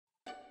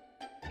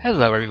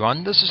Hello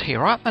everyone, this is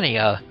accompany.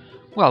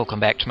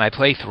 Welcome back to my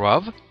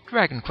playthrough of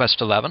Dragon Quest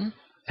XI,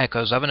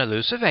 Echoes of an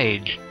Elusive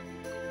Age.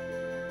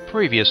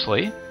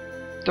 Previously,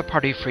 the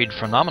party freed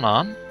Phnom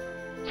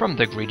Nonh from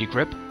the greedy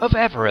grip of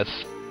Avarith.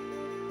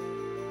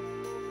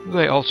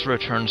 They also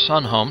returned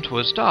Sun home to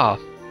his Da.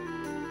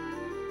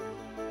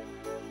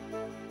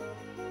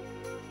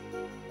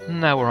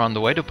 Now we're on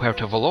the way to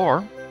Puerto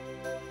Valor,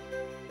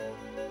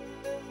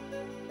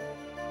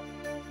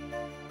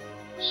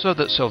 so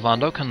that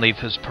Sylvando can leave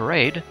his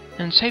parade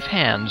in safe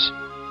hands.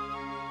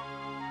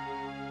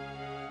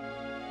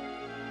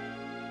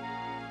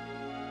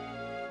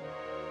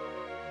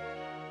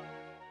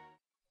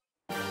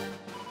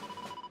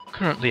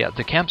 Currently at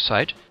the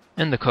campsite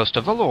in the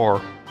Costa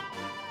Valor.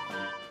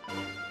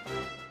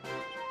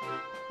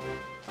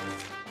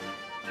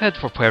 Head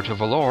for Puerto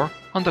Valor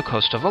on the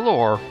Costa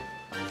Valor.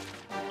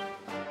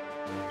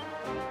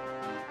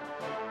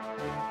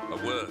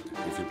 A word,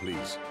 if you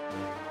please.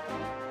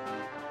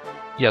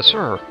 Yes,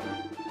 sir.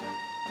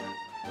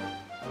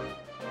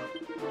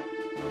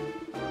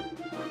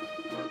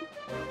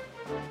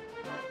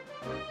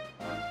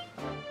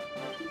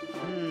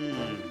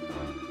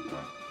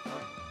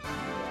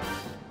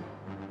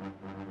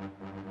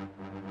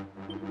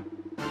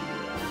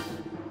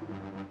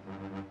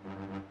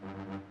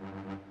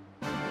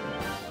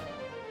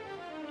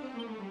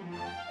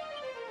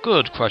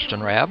 Good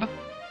question, Rab.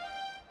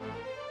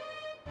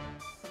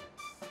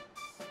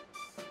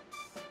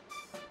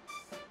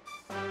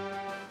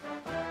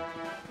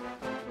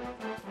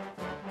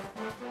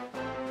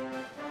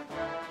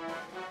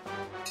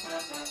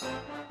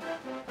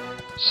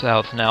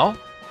 South now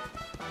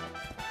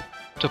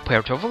to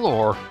Puerto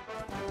Valor.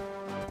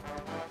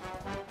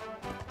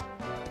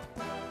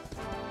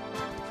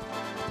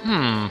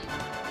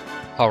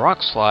 A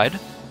rock slide.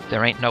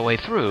 There ain't no way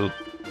through.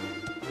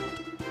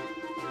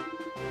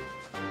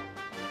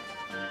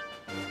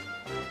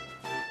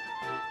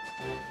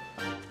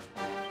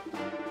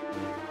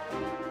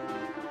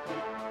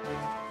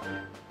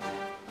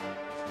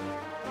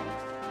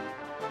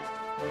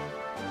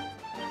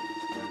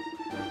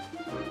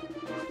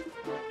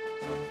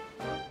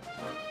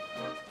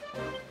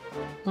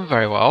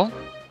 Very well.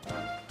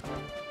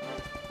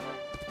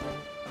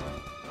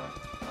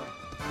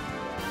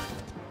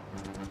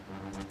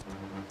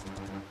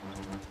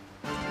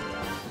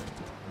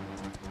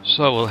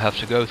 So we'll have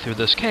to go through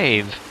this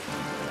cave.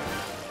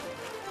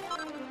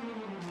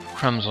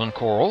 Crimson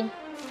coral.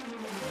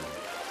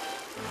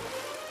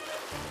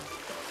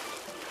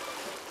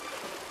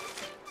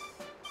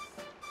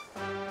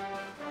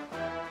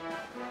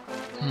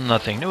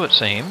 Nothing new, it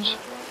seems.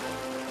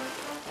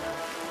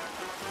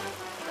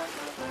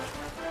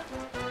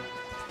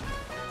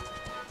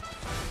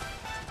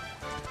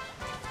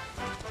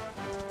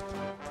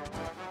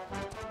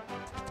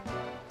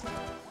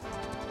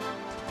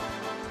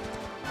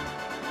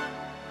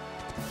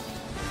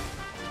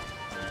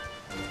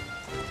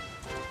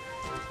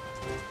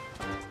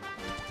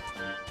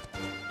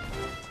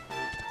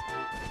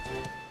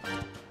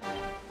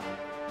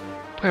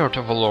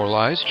 Puerto Valor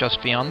lies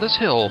just beyond this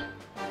hill.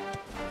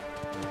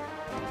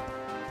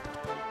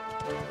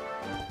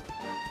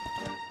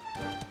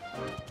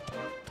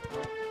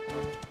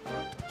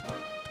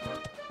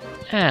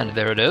 And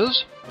there it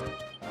is.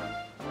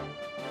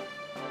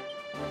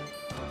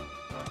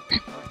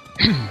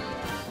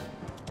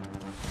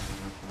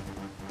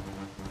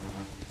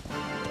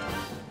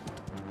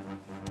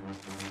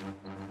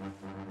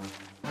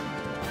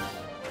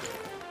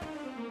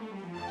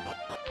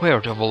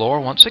 Puerto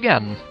Valor once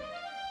again.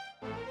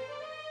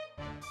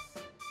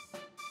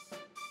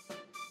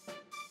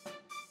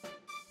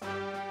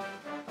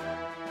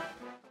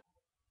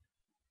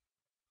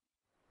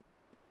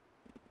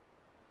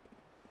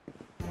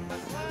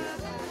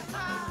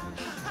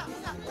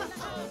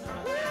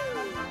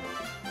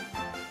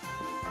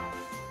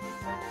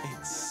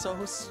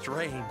 So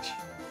strange.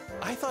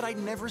 I thought I'd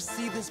never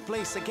see this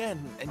place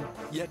again, and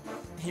yet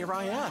here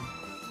I am.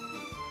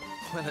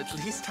 Well, at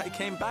least I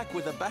came back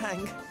with a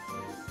bang.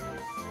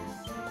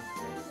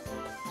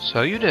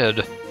 So you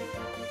did.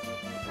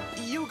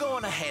 You go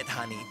on ahead,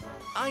 honey.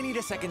 I need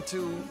a second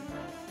to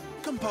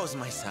compose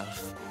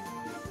myself.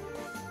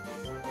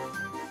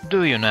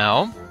 Do you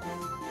now?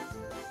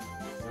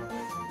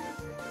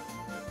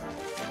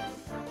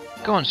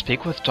 Go and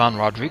speak with Don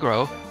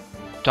Rodrigo.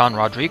 Don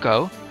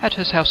Rodrigo at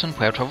his house in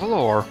Puerto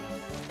Valor.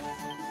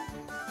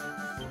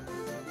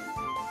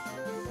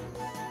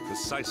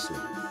 Precisely.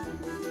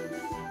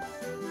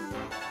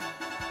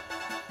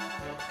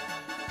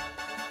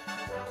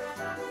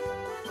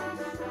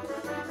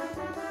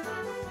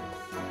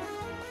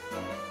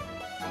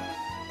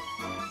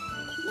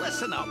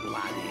 Listen up,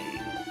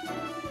 laddie.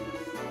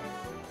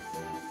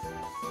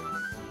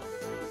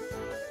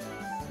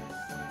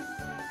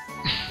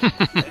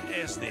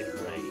 Is there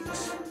right?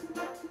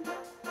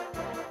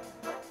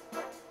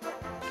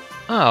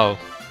 Oh.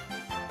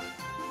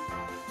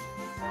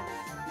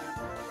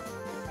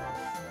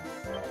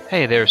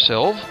 Hey there,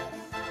 Sylv.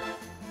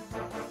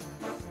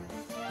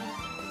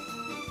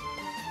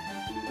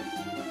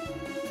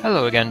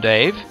 Hello again,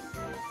 Dave.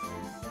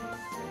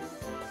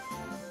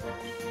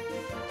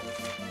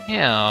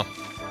 Yeah.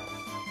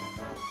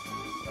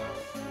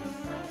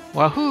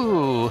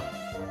 Wahoo!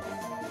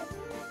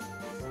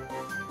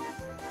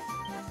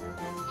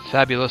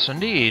 Fabulous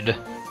indeed.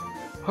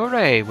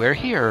 Hooray, we're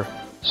here.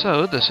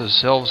 So this is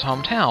Sylv's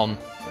hometown.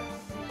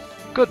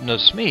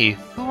 Goodness me,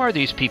 who are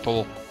these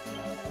people?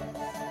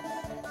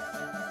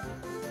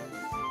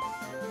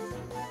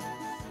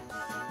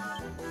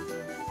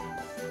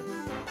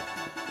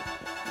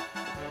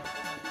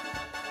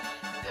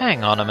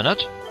 Hang on a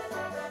minute.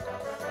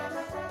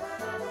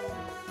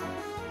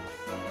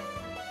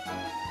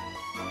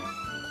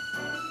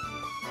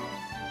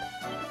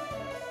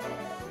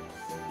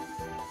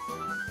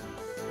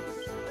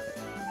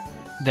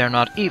 They're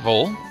not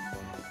evil.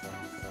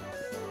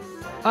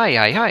 Aye,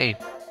 aye, aye.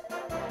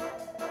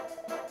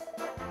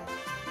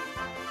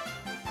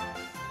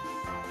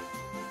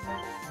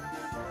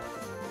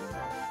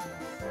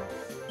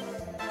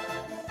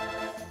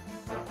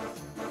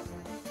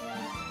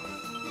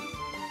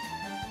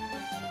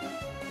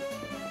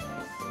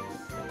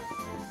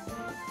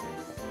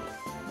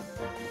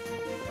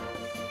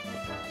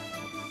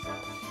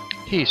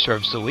 He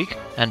serves the weak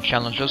and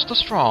challenges the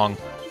strong.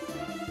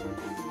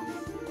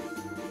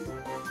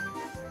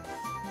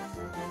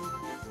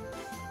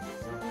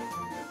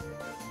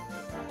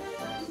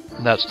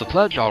 That's the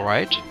pledge, all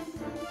right.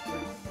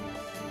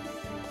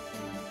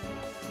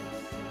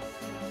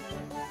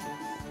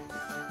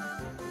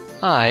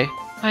 I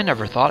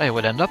never thought I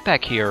would end up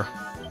back here.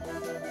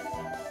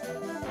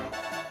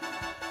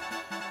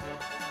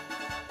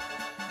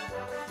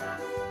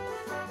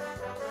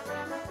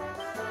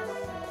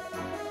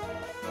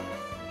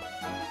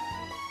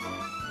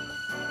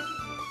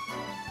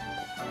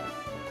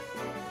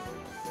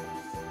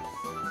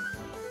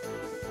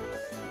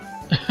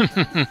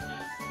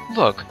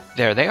 Look,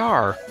 there they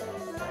are.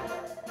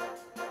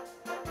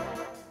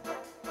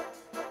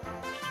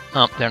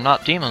 They're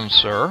not demons,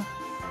 sir.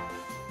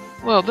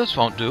 Well, this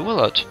won't do,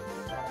 will it?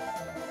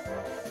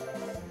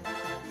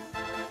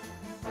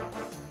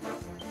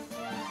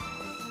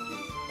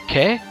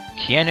 ¿Qué?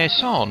 ¿Quiénes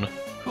son?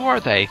 Who are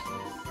they?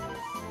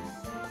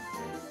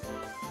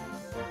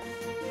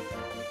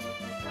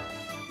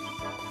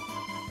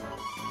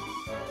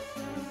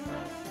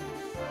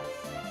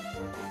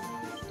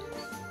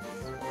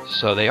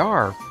 So they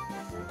are.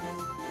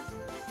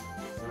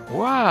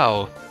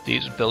 Wow,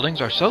 these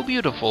buildings are so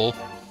beautiful.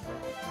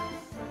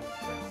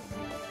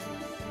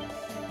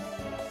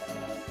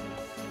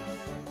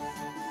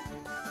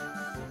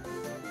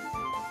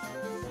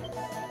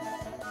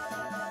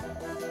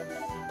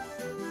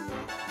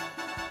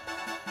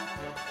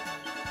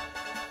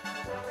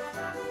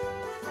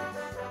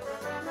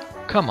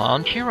 Come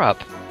on, cheer up.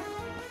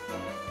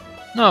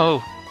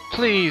 No,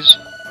 please.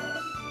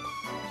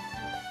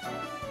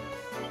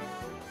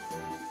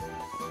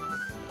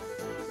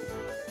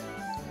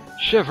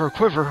 Shiver,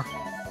 quiver.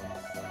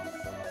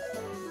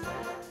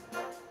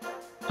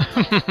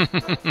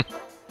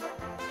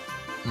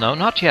 No,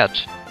 not yet.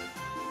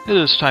 It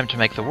is time to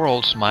make the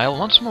world smile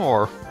once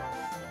more.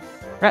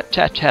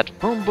 Rat-tat-tat,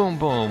 boom, boom,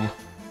 boom.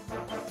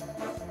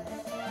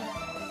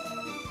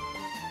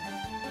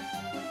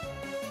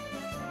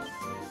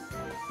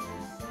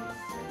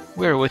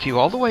 We're with you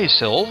all the way,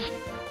 Sylv.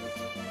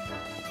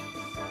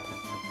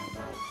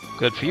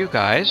 Good for you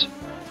guys.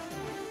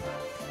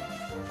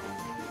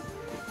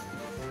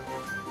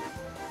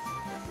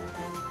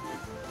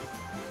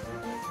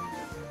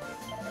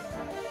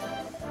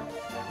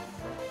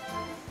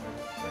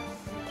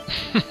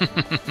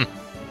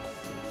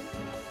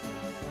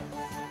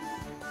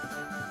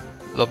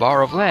 The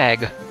bar of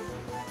lag.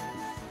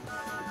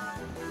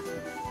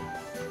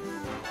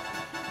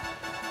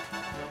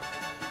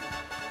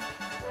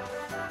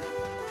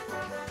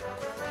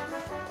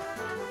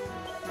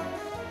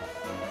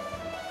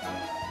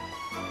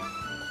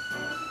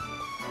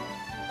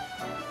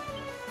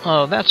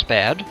 Oh, that's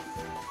bad.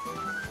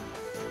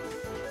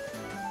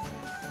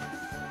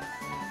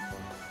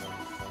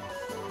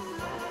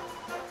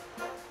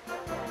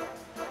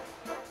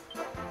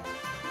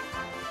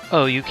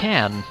 Oh, you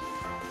can.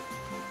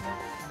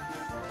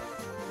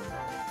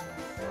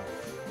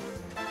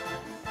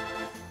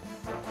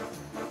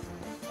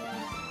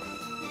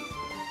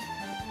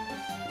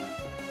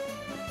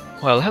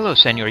 Well, hello,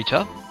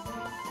 señorita.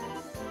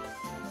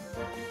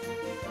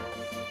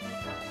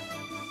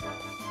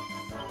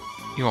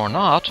 You're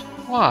not?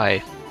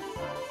 Why?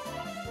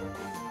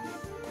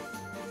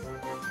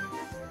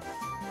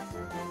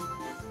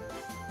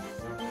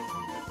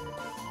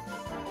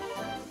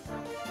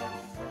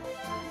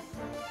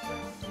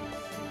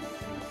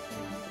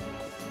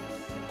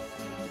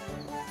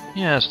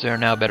 Yes, there are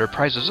now better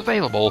prizes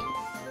available.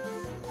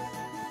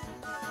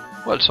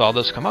 What's all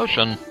this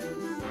commotion?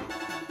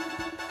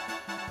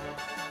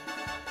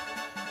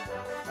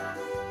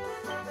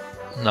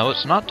 No,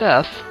 it's not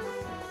death.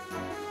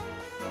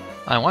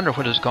 I wonder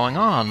what is going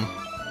on.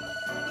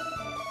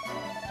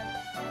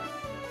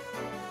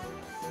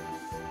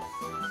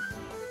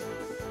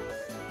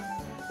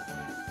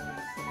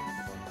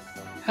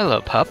 Hello,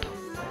 pup.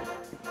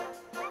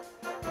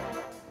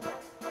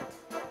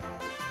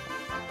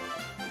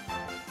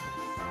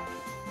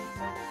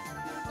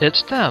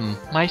 It's them,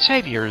 my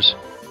saviors.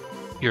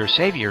 Your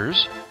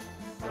saviors?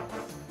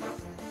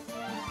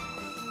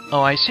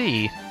 Oh, I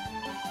see.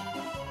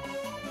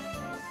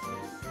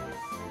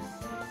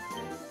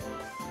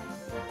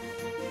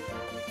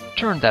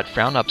 Turn that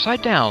frown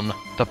upside down.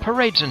 The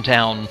parade's in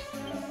town.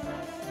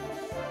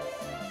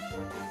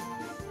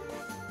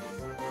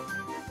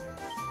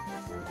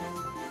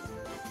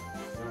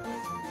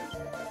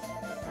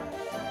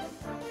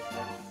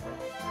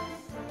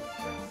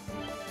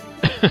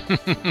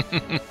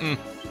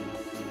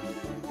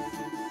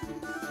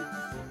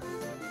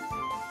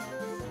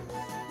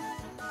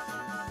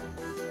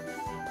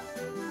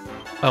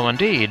 Oh,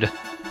 indeed.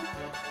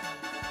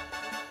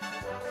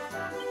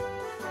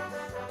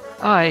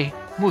 Aye,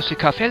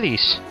 musica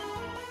feliz.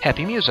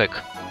 Happy music.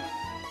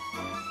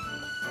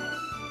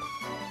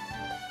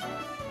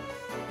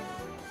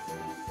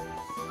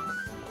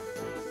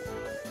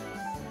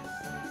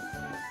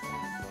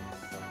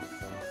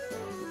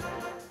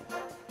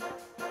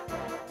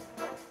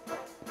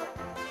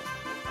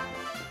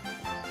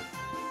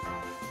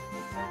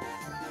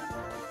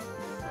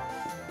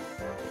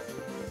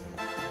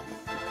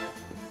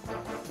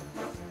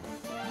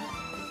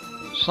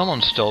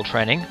 Someone's still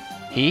training.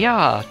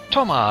 Hiya!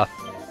 Toma!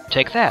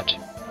 Take that!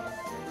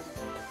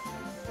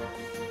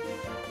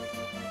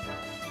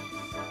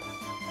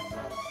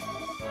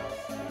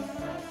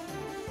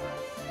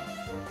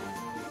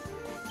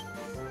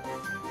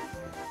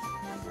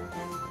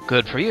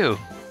 Good for you.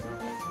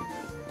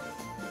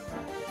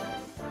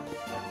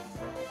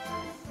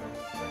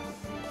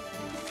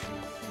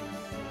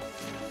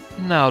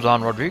 Now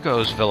Don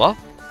Rodrigo's villa.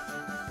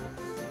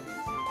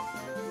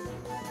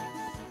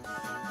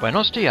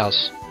 Buenos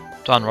dias.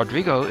 Don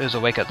Rodrigo is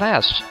awake at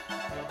last.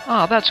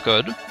 Ah, that's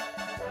good.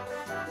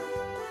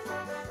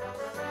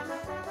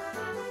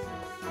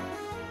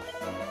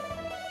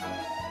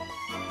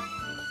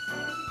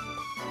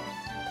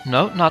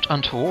 No, not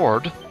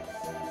untoward.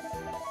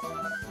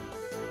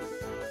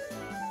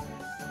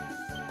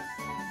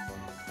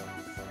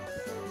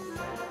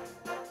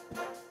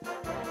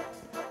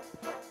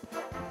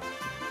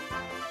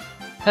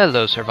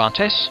 Hello,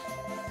 Cervantes.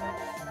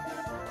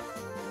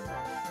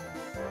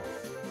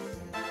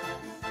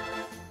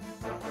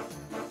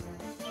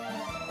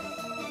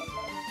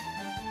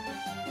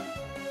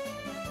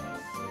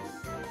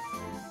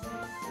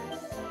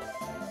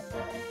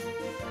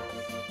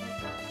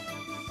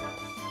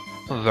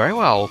 Very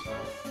well.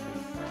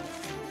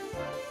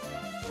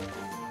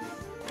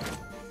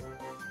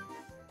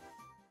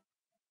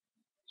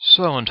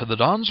 So, into the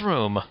Don's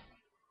room.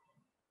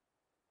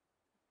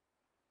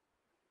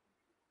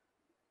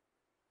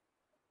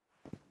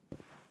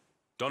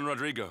 Don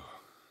Rodrigo,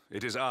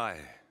 it is I,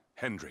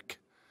 Hendrik.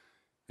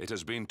 It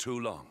has been too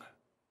long.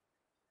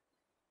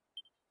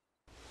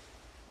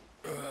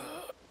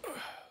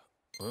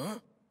 Huh?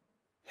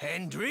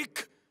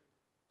 Hendrik?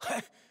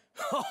 Ho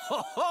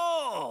ho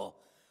ho!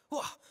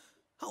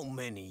 How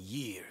many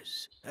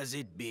years has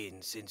it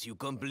been since you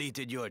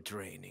completed your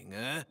training,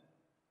 eh?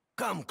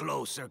 Come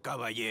closer,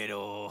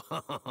 caballero.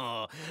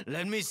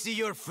 Let me see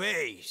your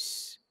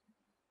face.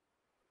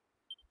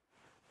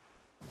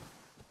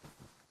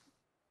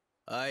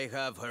 I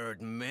have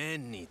heard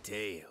many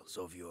tales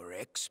of your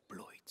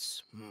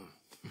exploits.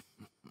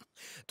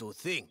 To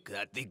think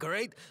that the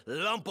great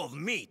lump of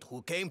meat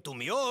who came to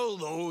me all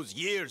those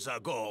years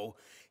ago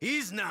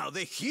is now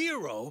the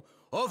hero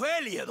of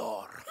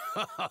Heliodor.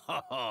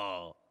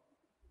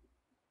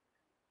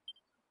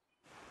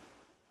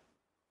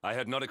 I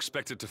had not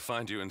expected to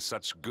find you in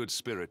such good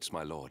spirits,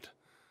 my lord.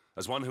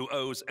 As one who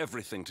owes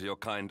everything to your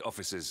kind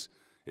offices,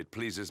 it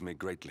pleases me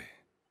greatly.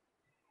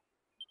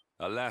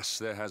 Alas,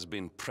 there has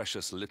been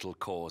precious little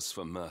cause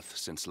for mirth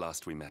since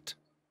last we met.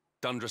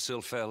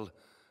 Dundrasil fell,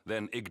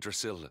 then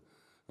Yggdrasil,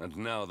 and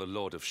now the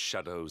Lord of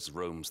Shadows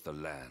roams the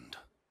land.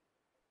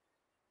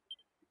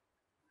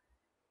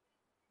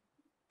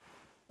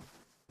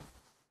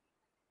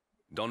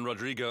 Don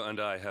Rodrigo and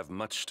I have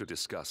much to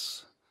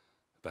discuss.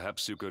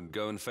 Perhaps you could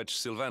go and fetch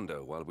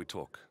Sylvando while we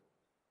talk.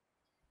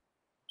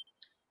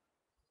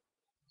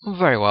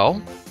 Very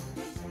well.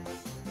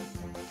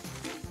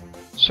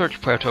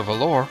 Search Puerto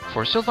Valor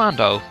for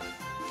Sylvando.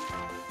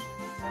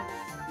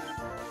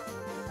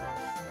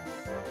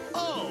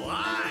 Oh,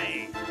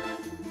 aye!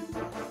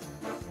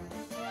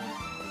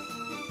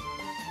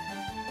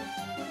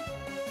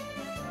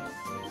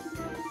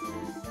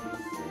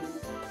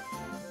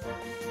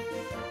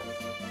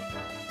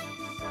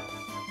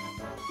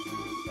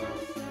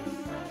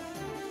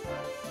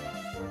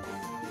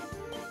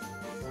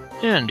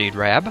 Indeed,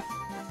 Rab.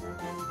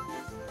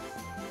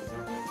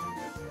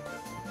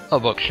 A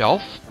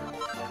bookshelf.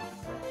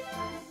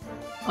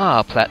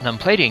 Ah, platinum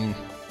plating.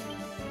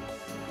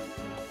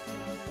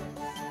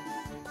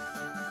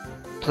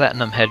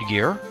 Platinum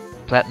headgear.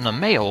 Platinum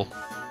mail.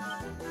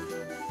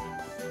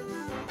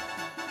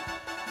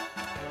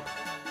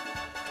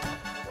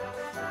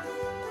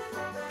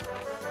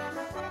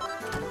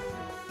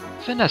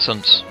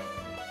 Finessence.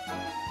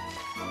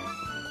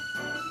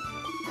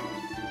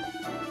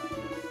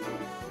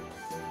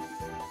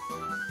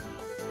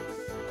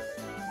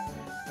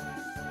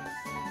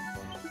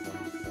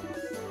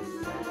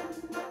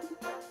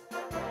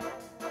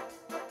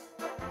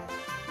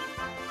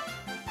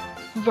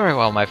 Very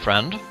well, my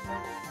friend.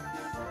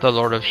 The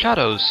Lord of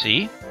Shadows,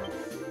 see?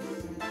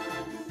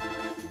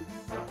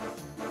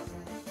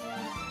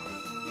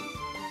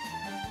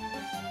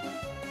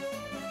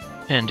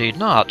 Indeed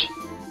not.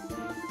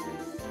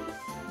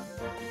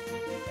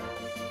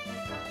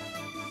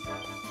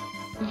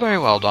 Very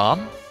well,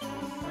 Don.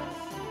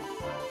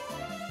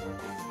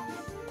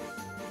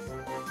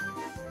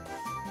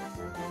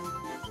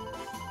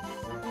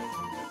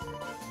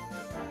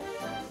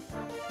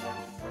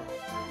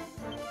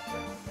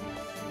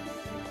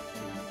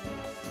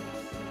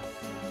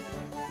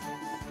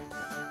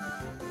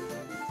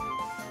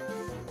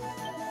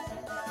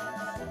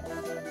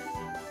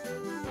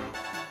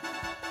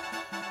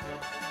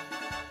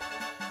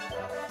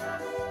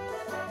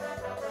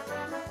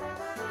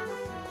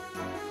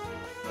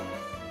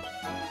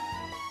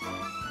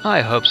 I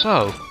hope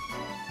so.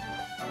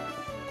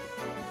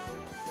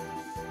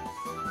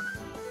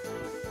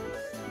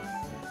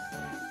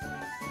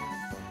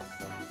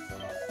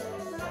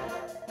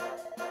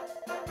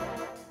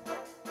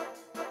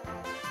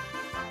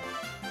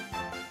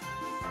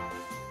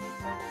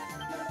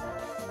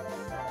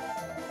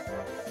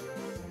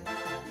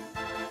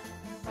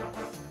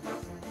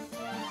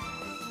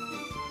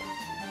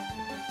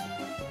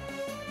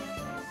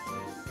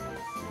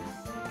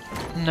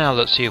 Now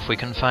let's see if we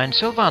can find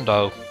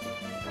Sylvando.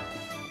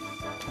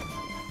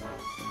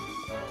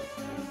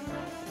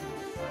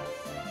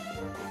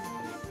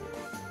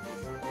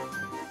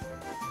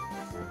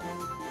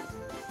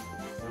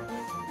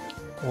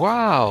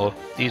 Wow,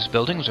 these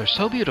buildings are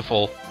so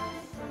beautiful.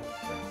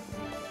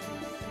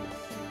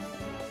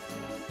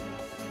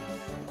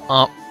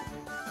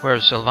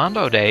 Where's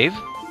Sylvando, Dave?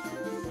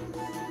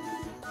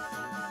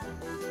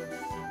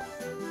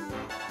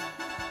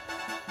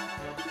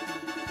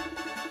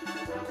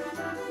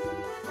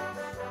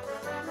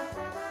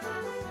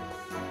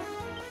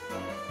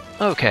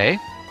 Okay.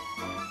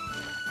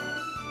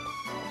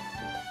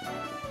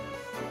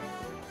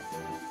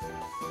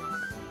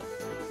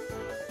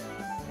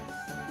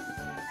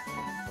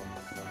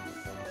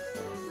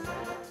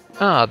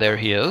 Ah, there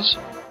he is.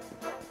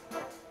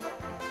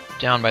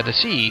 Down by the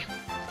sea.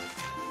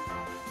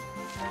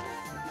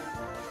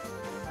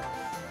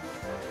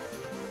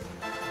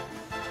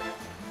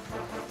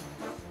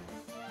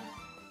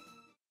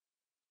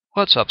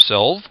 What's up,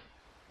 Sylv?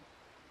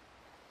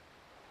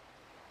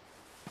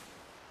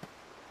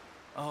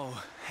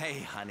 Oh,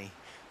 hey, honey.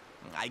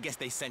 I guess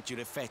they sent you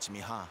to fetch me,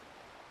 huh?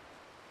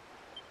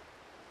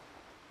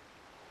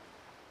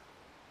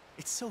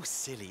 It's so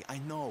silly, I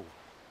know.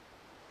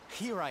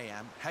 Here I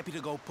am, happy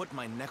to go put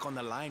my neck on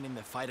the line in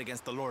the fight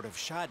against the Lord of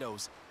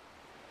Shadows.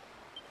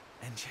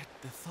 And yet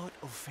the thought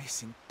of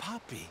facing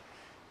Papi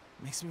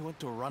makes me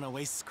want to run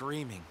away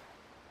screaming.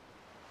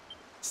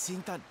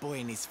 Seeing that boy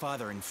and his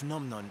father in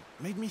Phnom Nonh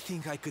made me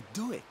think I could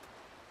do it.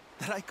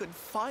 That I could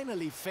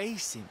finally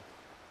face him.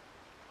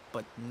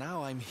 But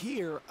now I'm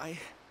here,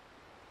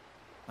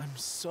 I'm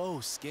so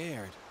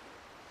scared.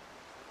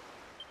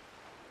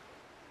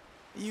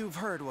 You've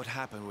heard what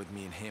happened with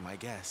me and him, I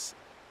guess.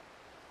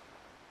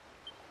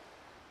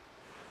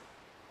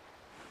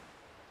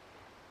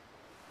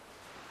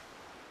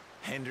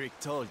 Hendrik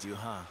told you,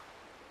 huh?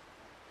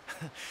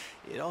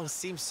 It all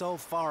seems so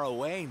far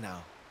away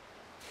now.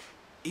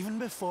 Even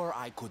before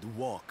I could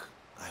walk,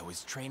 I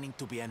was training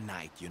to be a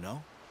knight, you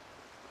know?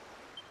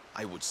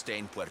 I would stay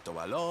in Puerto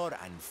Valor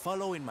and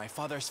follow in my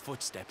father's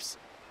footsteps.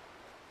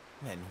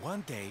 Then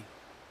one day,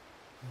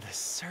 the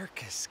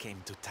circus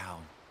came to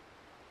town.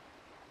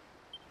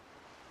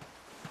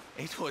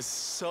 It was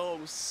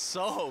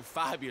so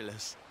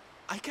fabulous.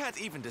 I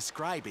can't even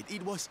describe it.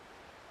 It was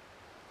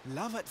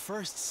love at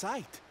first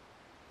sight.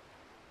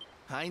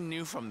 I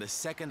knew from the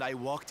second I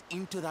walked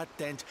into that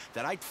tent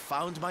that I'd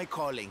found my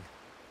calling.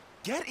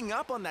 Getting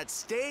up on that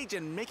stage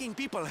and making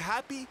people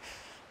happy,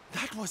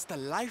 that was the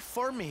life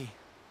for me.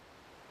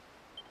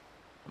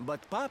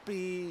 But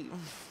Papi,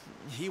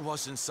 he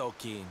wasn't so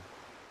keen.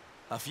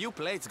 A few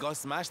plates got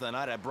smashed the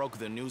night I broke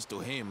the news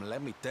to him,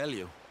 let me tell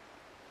you.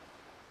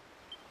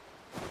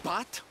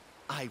 But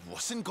I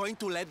wasn't going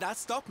to let that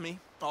stop me.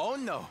 Oh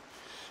no.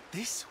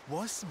 This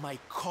was my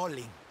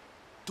calling.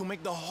 To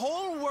make the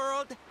whole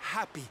world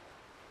happy.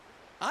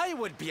 I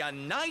would be a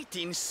knight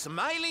in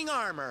smiling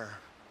armor.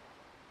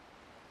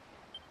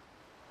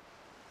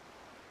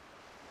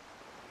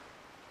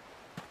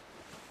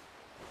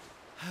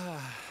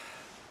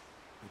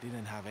 He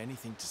didn't have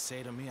anything to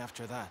say to me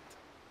after that.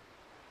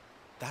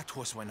 That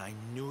was when I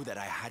knew that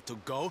I had to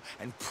go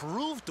and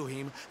prove to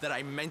him that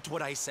I meant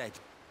what I said.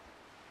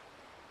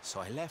 So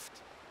I left.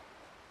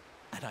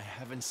 And I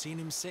haven't seen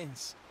him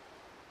since.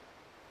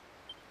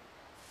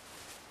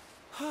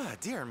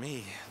 Dear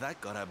me, that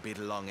got a bit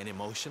long and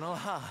emotional,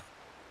 huh?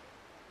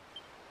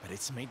 But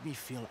it's made me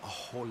feel a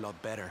whole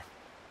lot better.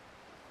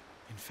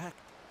 In fact,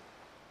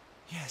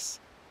 yes.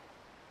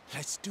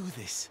 Let's do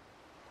this.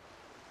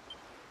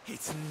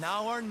 It's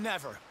now or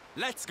never.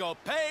 Let's go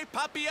pay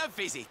Papi a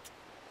visit.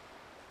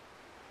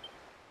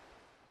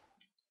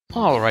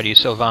 Alrighty,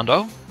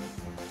 Sylvando.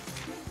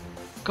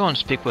 Go and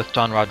speak with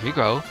Don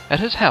Rodrigo at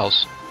his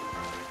house.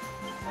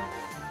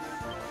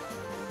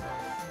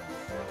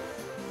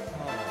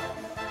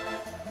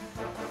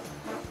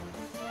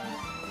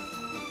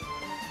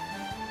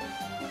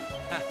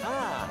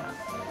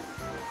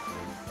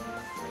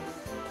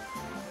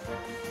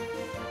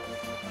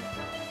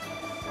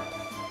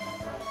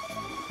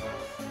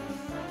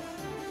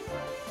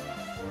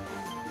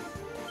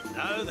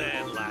 Now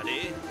then,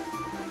 laddie.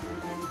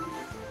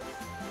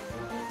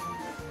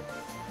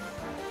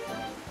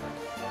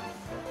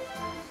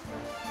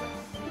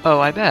 Oh,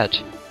 I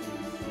bet.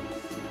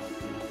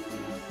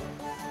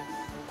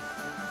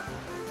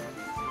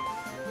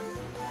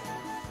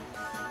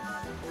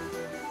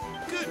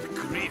 Good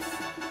grief.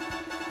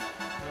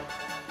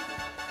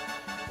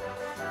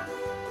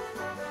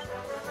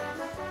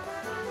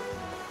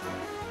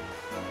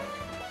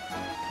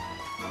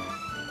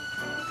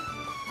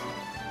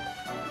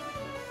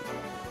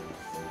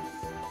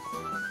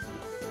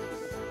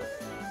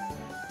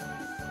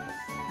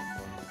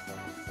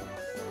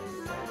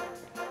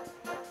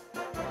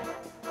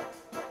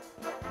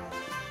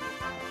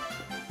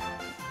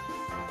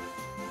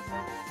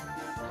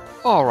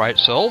 Alright,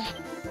 Sylv.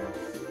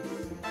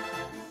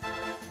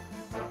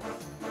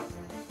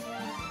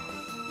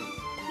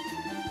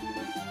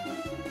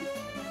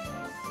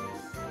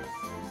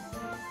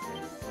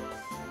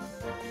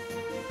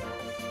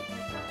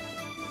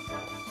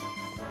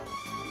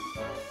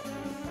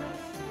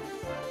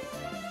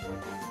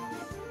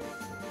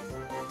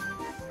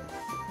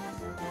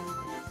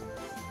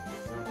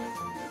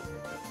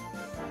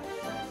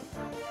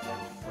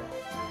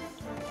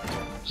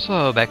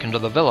 So, back into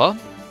the villa.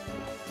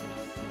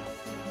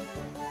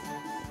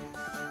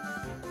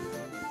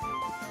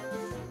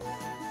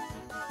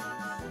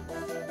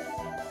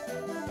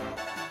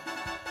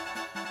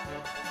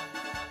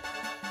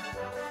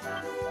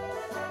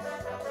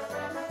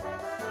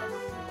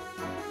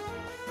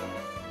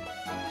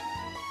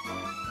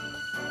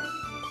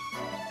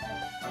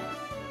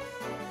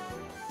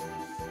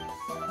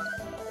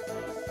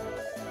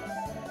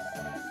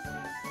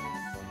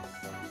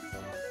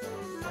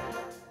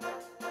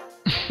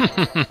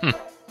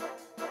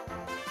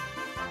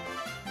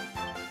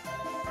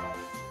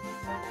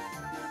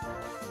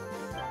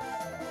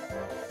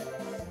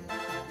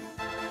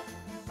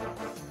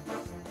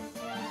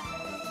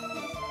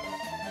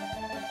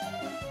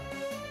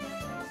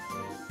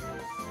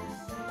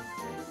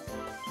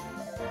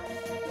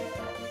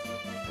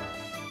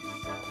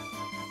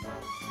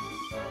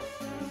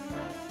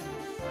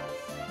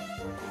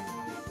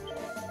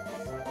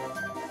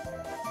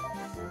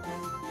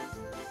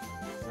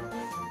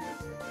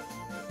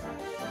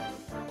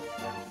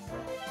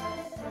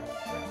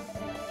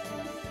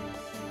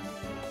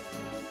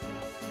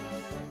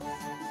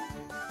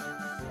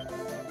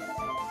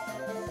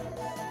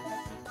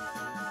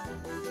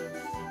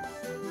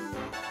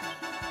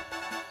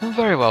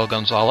 Very well,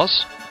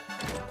 Gonzalez.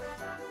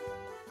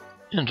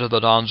 Into the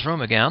Don's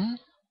room again.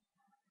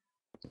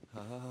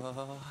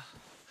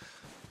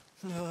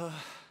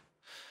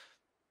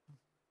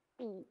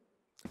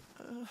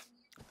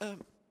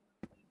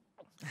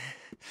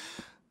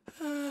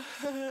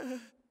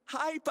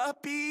 Hi,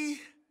 Papi.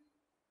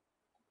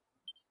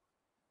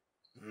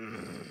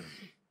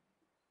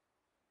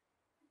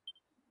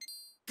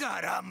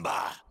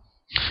 Caramba!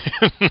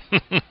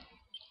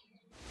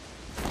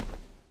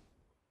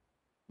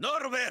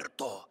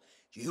 Norberto,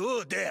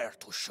 you dare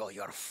to show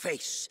your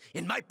face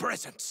in my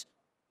presence.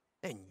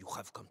 And you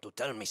have come to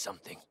tell me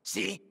something,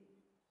 see?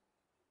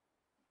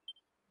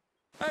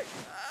 I'm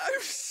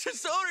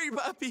sorry,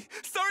 Papi.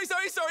 Sorry.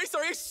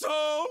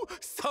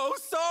 So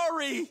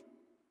sorry.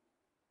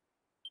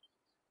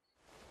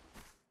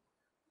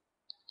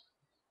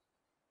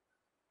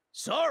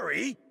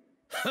 Sorry?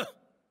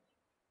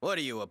 What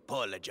are you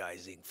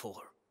apologizing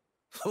for?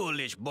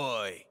 Foolish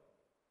boy.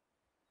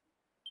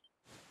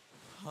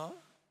 Huh?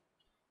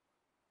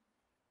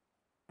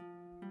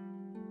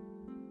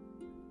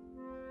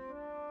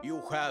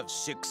 You have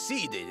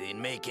succeeded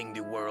in making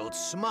the world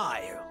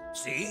smile,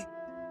 see?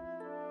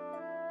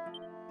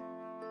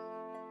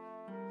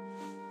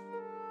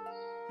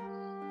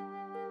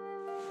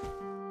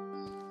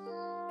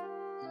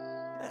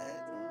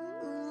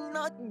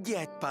 Not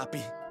yet,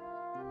 Papi.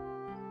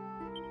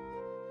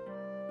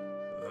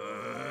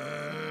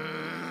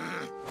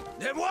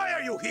 Then why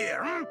are you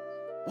here, hmm?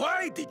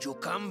 Why did you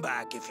come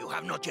back if you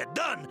have not yet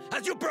done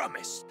as you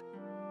promised?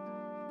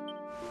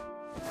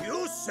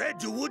 You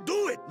said you would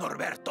do it,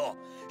 Norberto.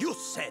 You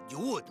said you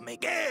would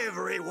make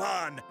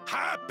everyone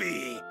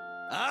happy.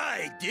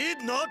 I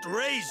did not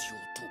raise you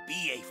to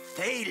be a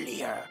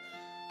failure.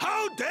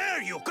 How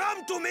dare you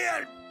come to me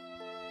and...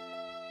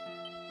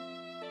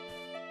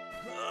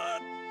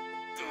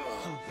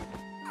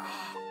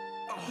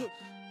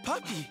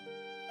 Papi!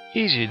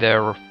 Easy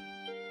there.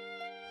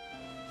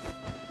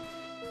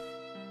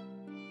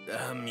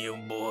 Damn you,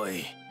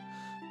 boy.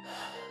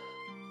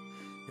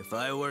 If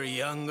I were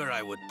younger,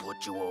 I would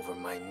put you over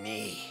my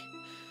knee.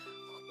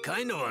 What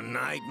kind of a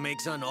knight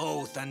makes an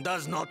oath and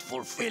does not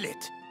fulfill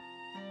it?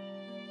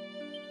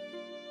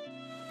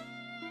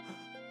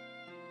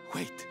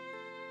 Wait.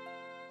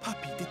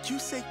 Papi, did you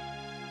say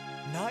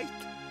knight?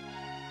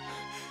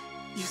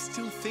 You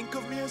still think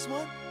of me as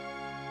one?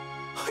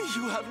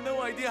 You have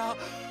no idea how...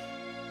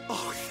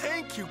 Oh,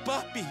 thank you,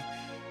 Papi.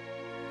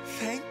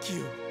 Thank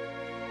you.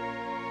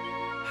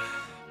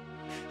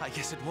 I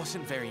guess it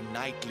wasn't very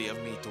knightly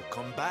of me to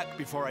come back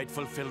before I'd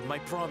fulfilled my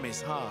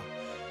promise, huh?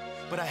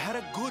 But I had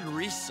a good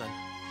reason.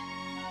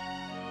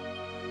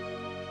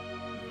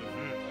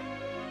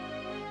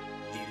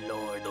 The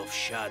Lord of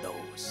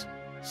Shadows.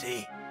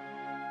 See?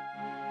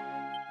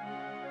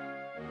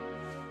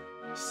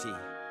 See?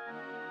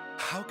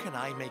 How can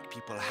I make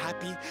people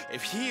happy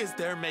if he is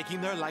there making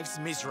their lives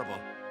miserable?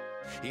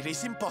 It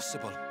is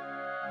impossible.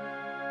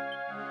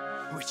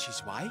 Which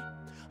is why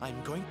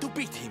I'm going to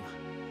beat him.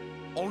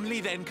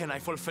 Only then can I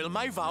fulfill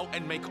my vow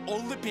and make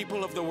all the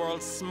people of the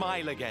world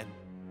smile again.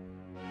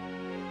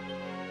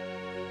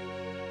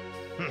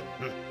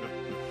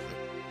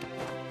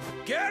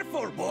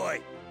 Careful, boy!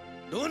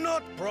 Do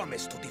not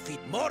promise to defeat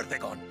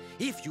Mordegon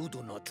if you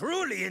do not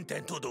truly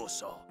intend to do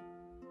so.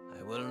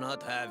 I will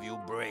not have you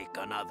break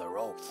another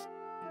oath.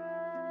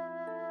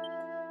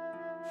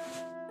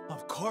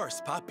 Of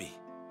course, Papi.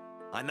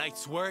 A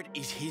knight's word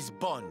is his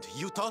bond.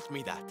 You taught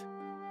me that.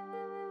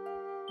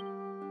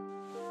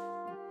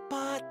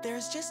 But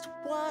there's just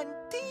one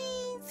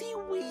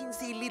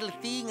teensy-weensy little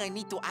thing I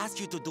need to ask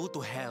you to do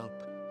to help.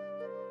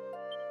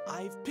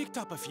 I've picked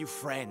up a few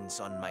friends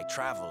on my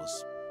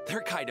travels.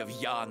 They're kind of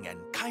young and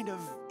kind of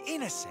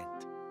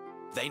innocent.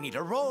 They need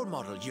a role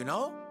model, you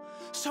know?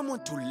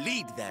 Someone to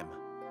lead them.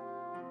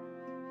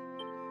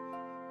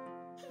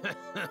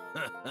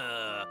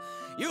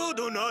 You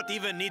do not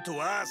even need to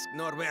ask,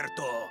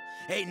 Norberto.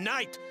 A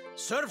knight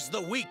serves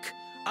the weak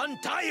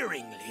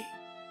untiringly.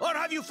 Or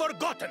have you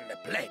forgotten the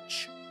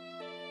pledge?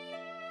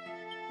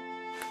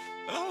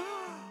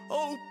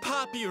 Oh,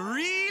 Papi,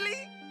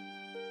 really?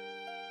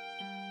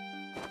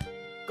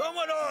 Come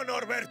on,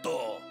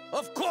 Norberto.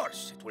 Of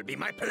course, it will be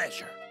my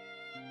pleasure.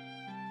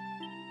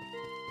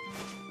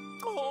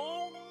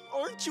 Oh,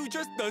 aren't you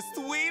just the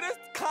sweetest,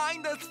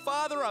 kindest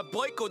father a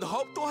boy could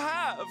hope to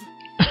have?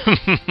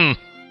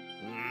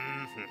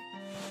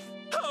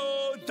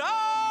 Oh,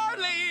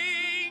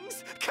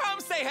 darlings! Come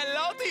say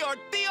hello to your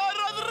Tío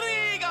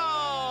Rodrigo!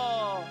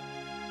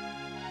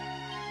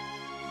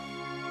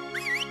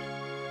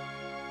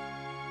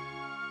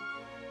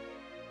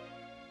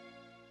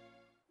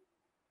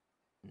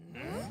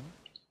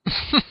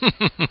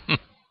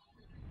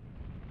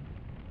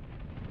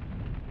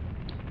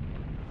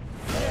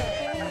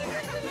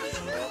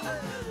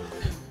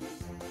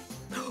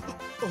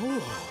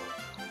 Oh,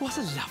 what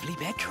a lovely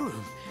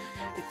bedroom.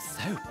 It's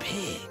so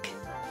big.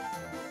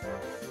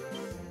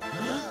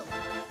 Huh?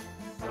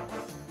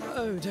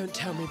 Oh, don't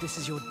tell me this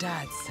is your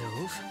dad,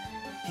 Sylv.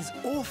 He's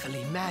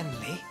awfully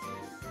manly.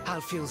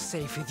 I'll feel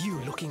safe with you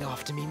looking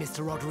after me,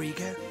 Mr.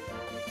 Rodrigo.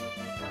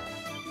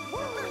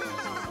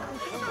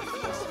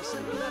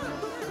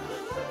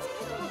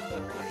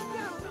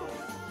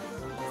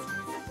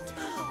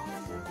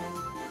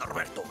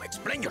 Norberto,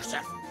 explain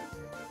yourself.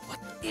 What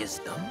is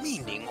the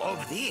meaning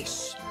of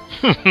this?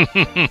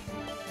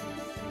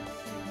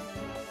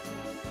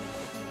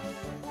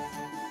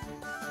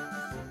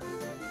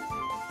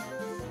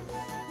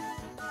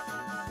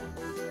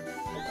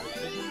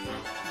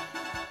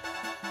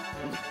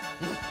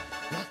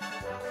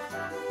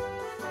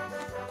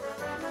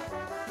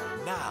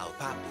 Now,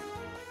 Papi,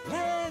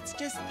 let's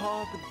just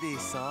pop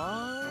this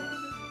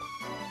on.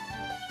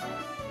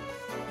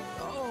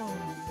 Oh.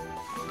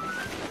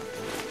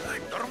 Hey,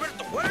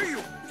 Norberto, where are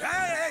you?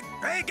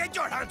 Hey, get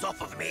your hands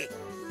off of me!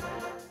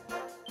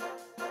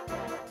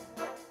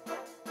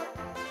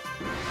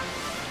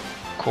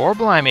 Core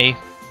blimey.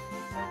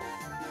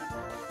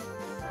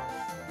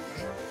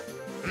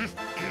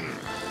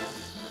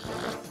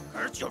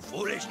 Hurts your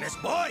foolishness,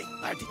 boy!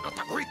 I did not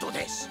agree to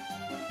this!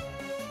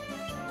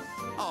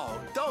 Oh,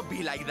 don't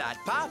be like that,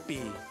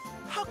 Papi.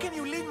 How can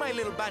you lead my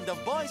little band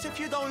of boys if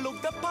you don't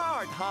look the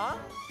part, huh?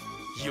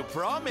 You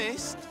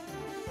promised.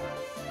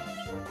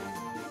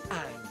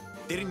 And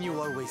didn't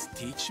you always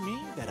teach me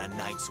that a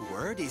knight's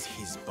word is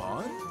his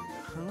bond?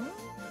 Huh?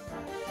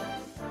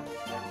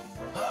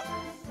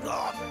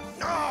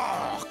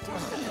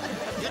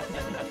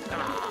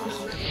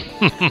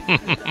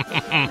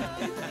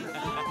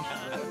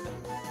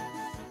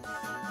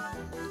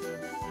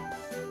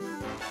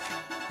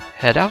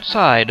 Head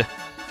outside.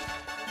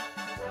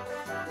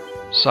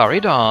 Sorry,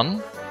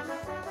 Don.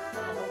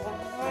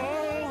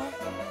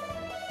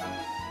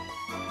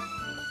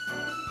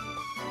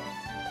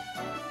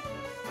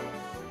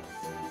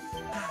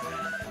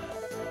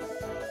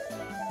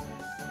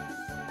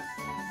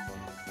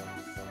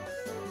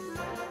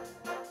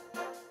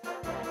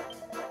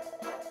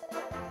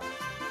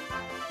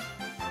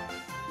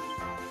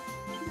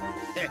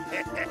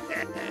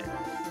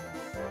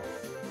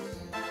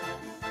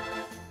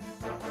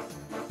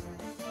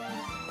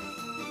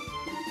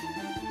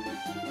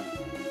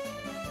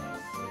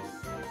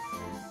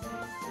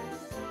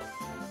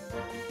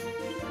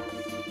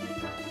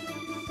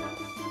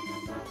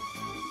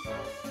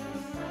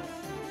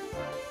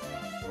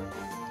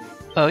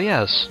 Oh,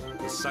 yes.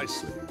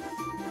 Precisely.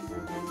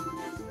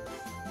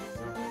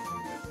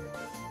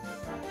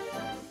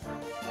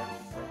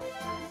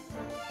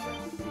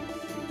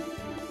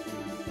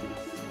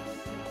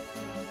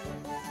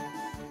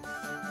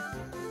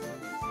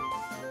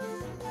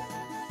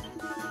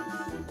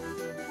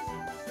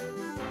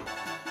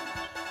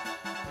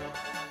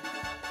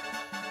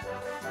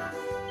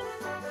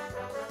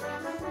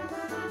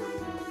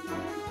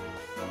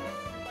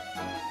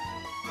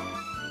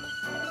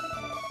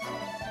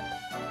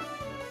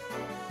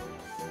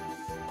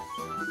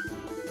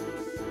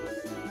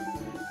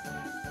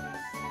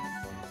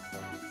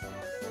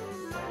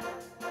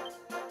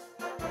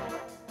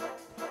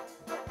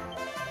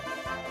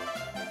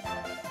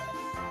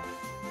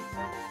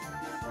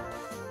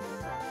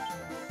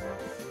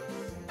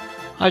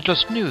 I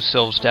just knew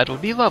Sylv's dad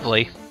would be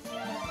lovely.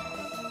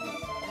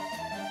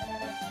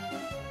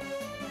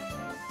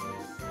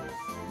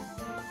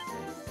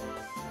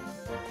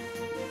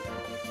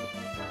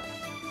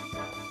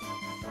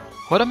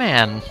 What a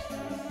man!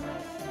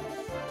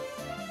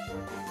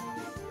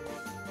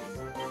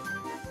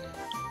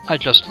 I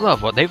just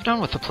love what they've done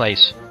with the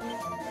place.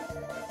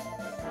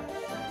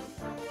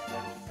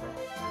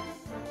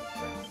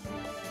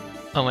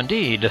 Oh,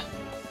 indeed.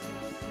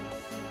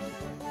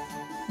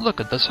 Look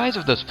at the size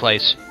of this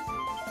place.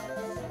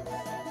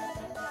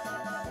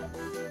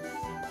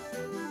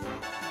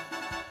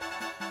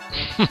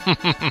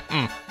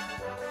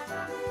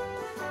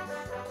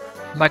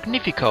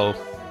 Magnifico!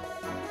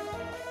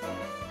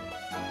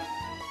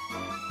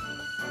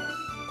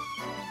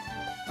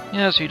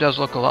 Yes, he does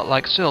look a lot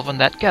like Sylv in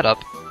that getup.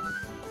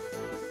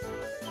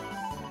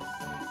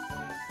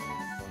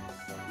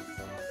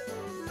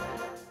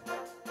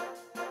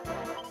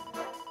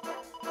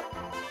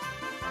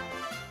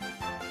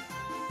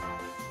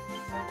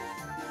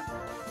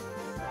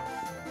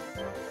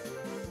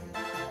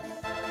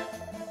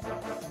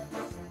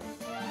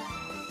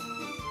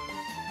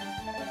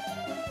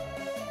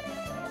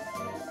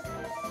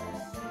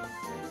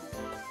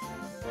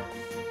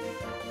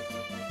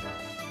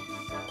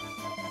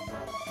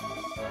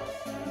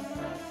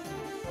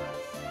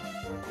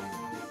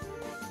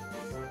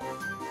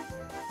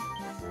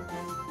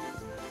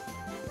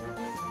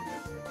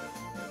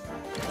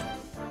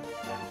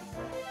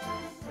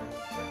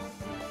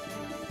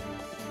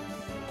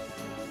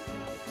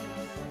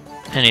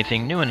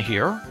 Anything new in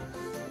here?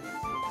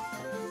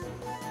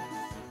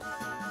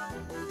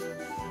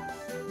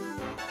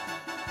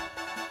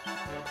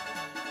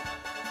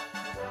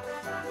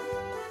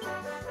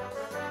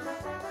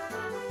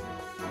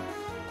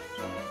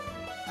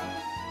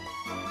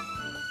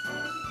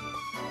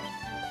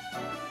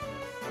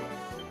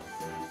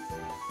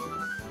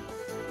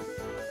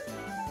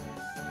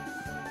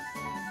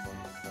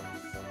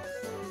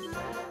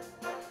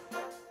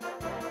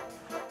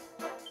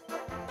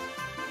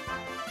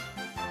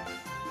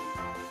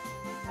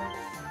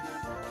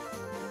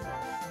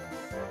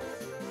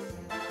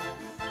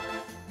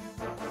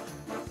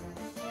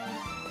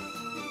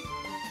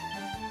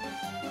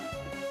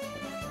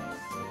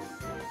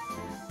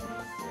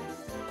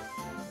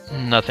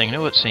 Nothing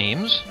new, it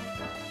seems.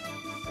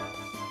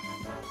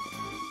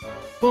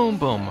 Boom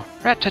boom,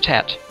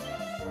 rat-tat-tat.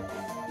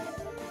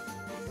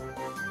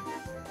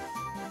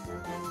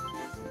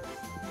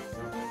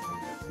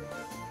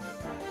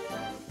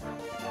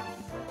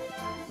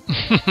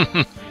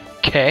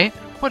 Okay,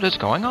 what is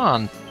going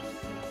on?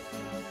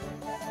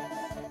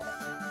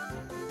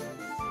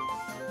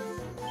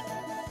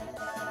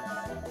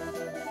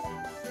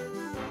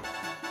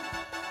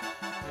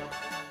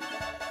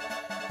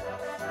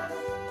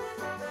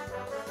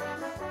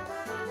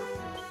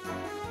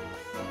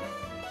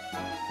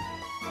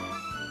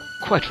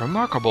 Quite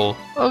remarkable.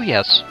 Oh,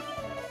 yes.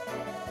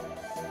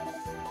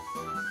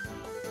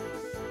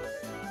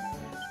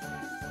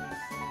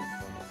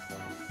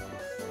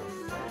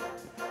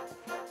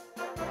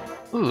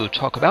 Ooh,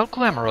 talk about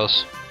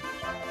glamorous.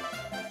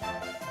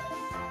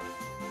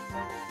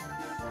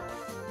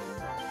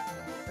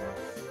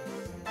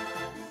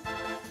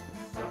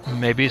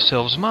 Maybe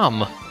Sylv's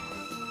mum.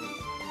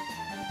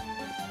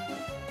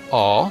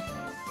 Aw.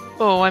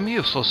 Oh, I'm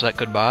useless at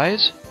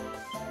goodbyes.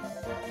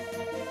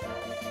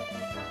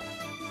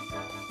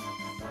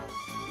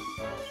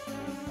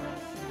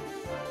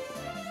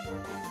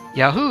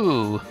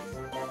 Yahoo!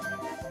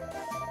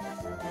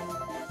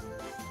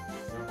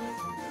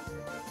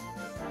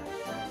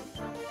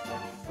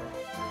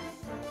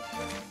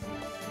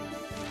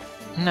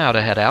 Now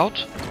to head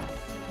out.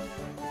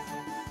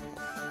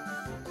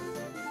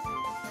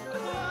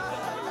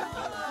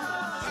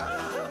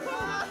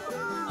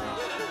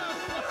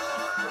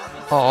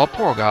 Aw,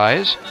 poor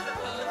guys.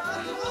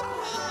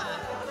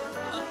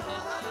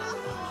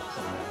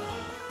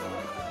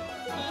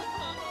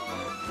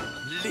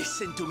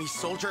 Listen to me,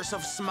 soldiers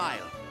of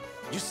Smile.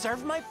 You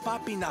serve my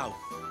papi now.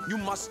 You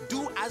must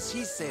do as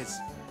he says.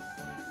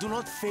 Do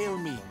not fail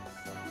me.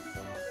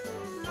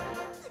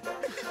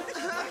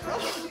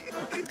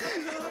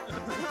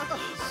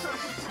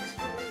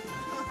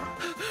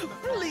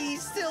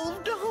 Please,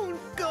 Sylv, don't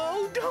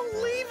go.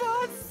 Don't leave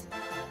us.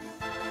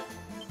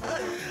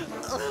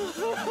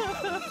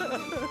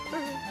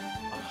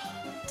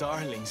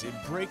 Darlings, it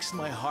breaks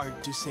my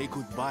heart to say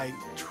goodbye.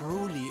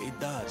 Truly, it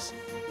does.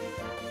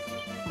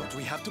 But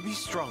we have to be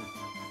strong.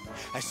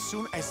 As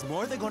soon as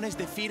Mordegon is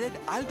defeated,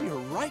 I'll be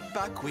right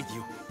back with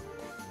you.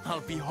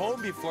 I'll be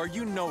home before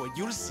you know it.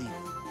 You'll see.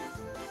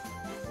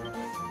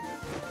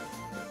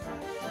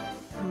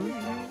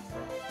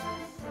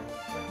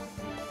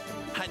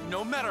 And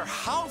no matter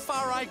how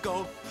far I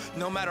go,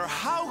 no matter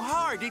how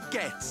hard it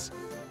gets,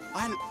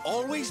 I'll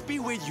always be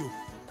with you.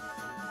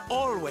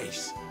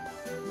 Always.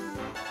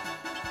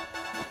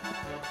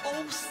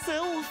 Oh,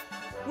 Sylv,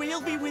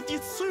 we'll be with you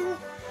too.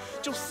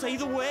 Just say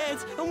the word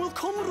and we'll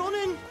come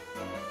running.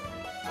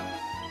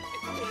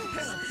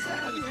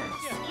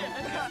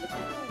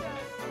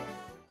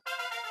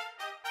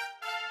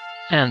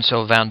 And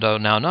Sylvando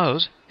now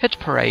knows it's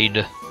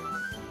Parade.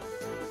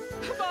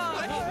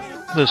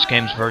 This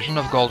game's version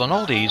of Golden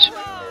Oldies.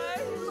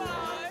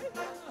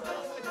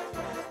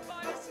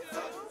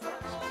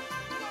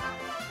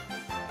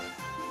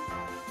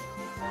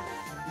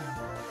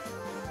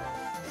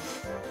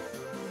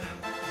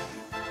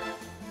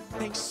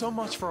 Thanks so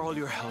much for all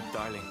your help,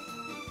 darling.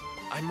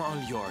 I'm all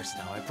yours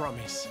now, I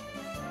promise.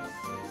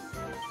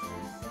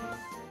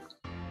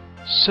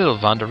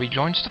 Sylvando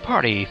rejoins the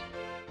party.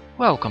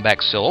 Welcome back,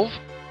 Sylv.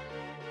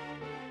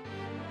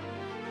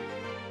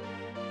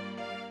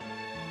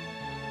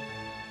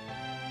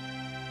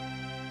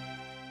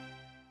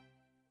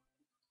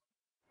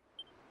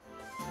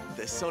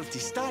 The salty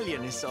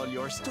stallion is all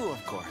yours too,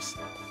 of course.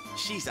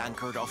 She's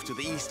anchored off to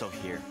the east of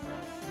here.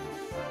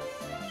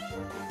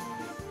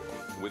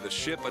 With a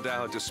ship at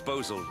our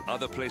disposal,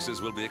 other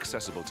places will be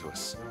accessible to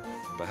us.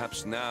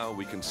 Perhaps now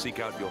we can seek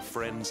out your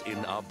friends in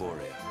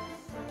Arborea.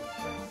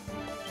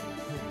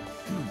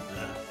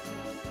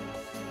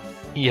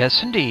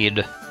 Yes,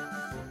 indeed.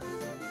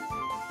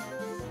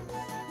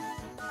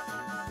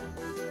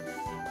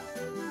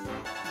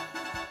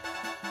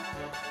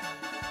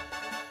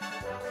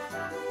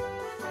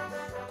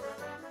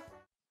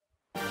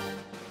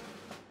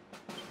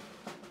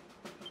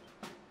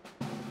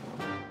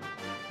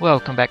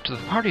 Welcome back to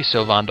the party,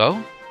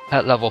 Sylvando.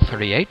 At level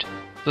 38,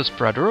 the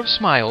Spreader of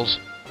Smiles.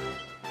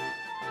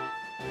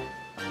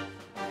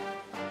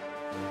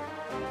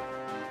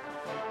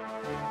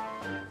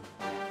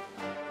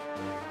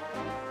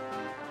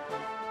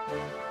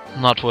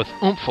 Not with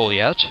Oompful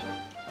yet.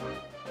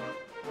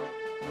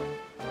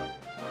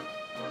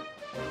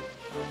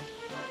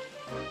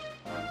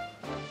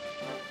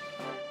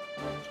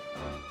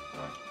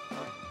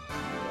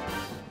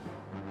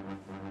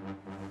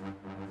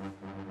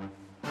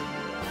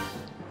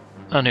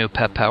 A new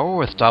pet power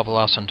with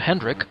Davilas and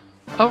Hendrik,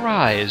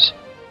 Arise.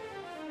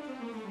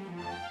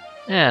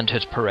 And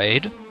his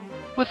Parade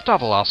with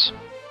Davilas.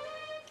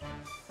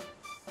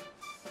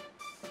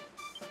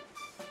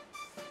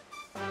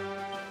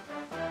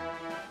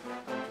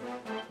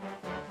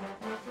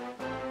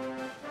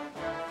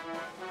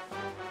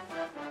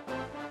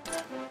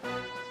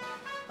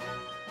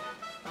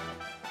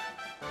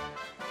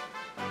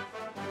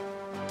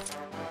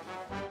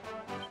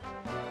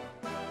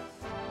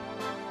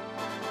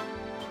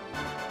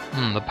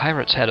 The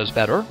pirate's head is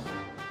better.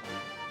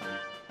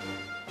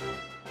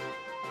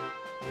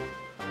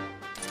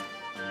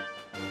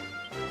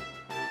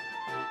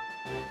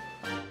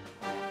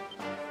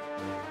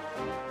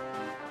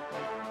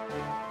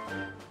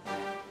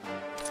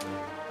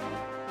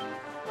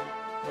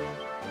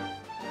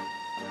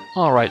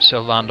 Alright,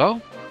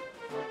 Sylvando.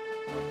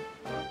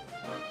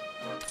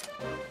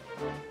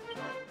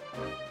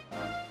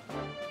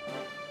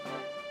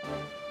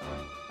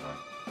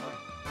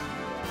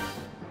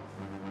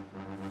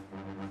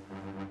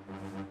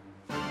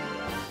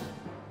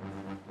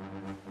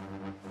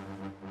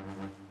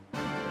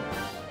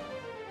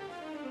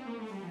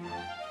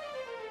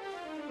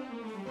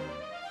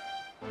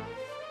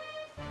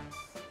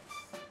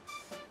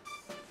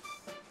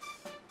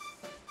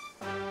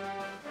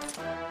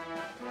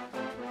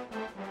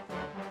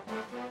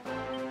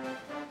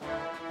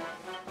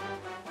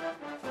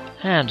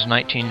 And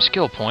 19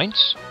 skill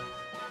points.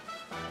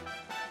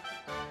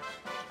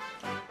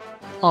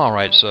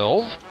 Alright,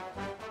 Sylv.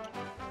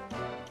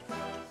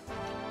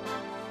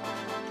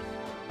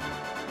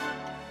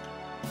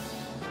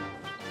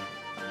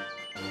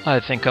 I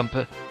think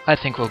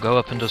we'll go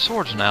up into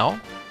swords now.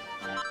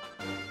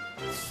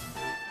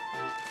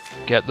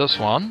 Get this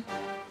one.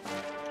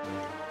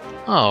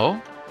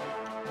 Oh.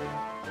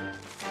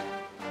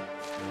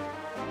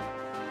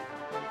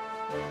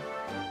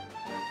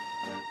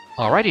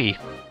 Alrighty.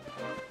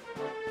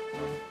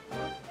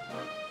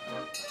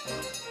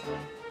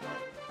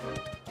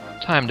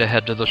 Time to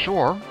head to the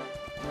shore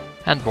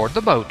and board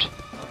the boat.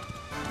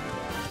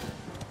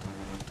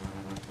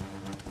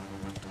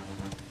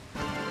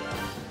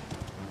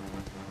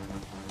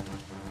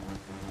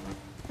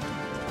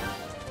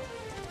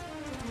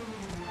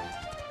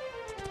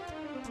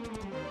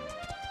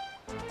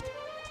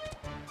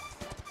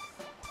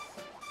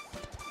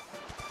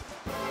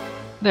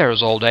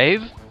 There's old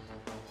Dave.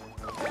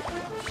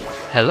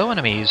 Hello,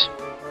 enemies.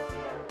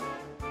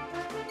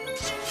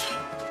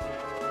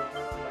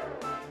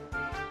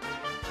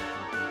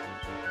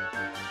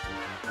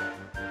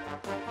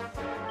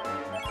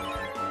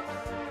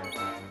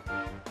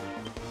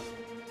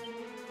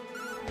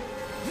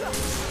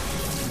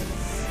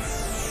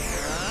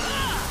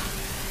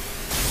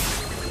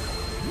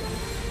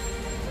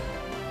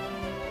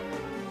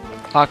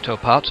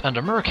 Octopot and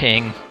a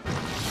Merking.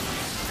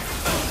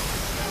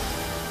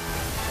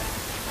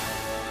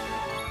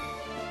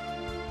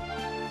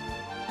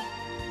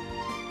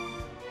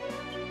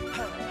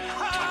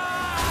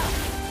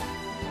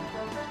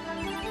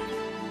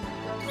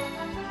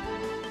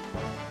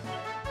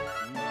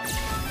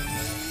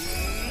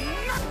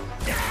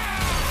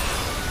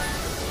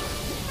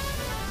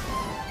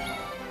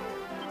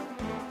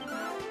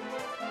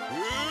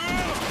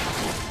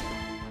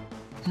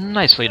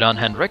 Nicely done,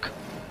 Hendrik.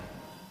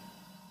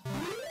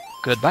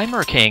 Goodbye,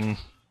 Merking.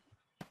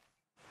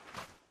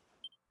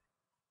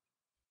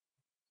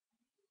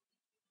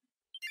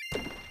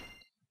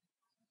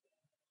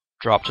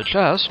 Dropped a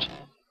chest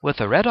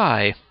with a red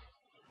eye.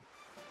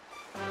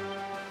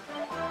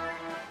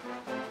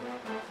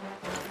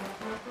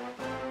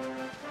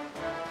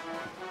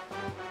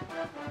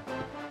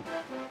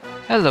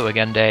 Hello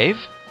again, Dave.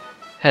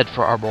 Head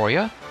for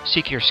Arboria,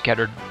 seek your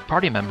scattered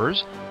party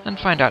members, and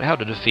find out how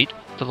to defeat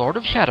the Lord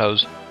of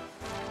Shadows.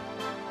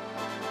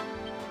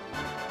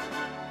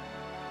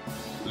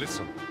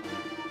 Listen.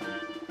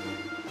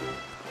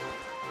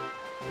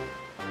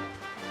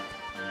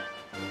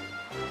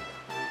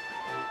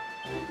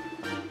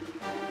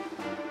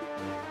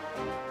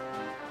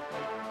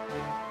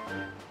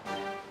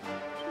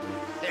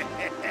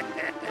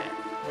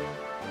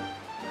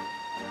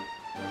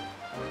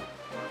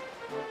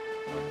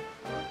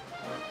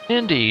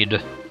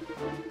 Indeed.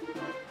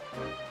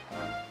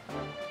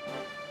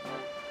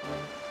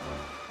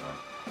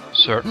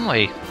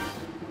 Certainly.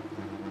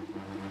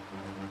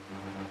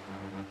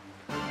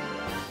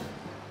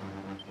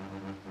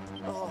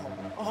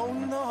 Oh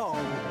no!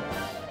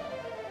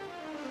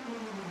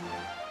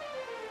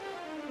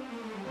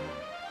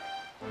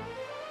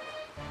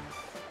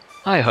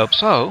 I hope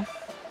so.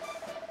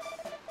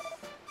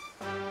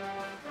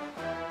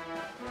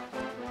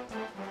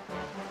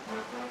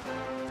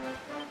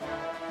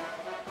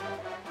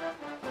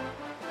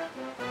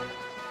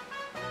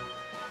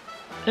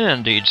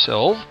 Indeed,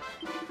 Sylv.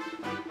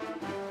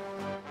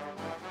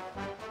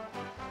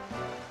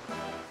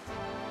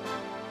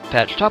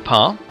 Patched up,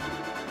 huh?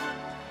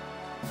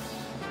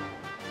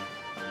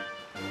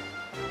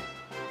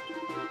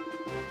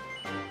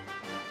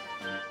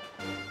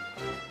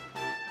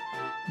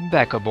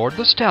 Back aboard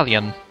the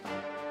stallion.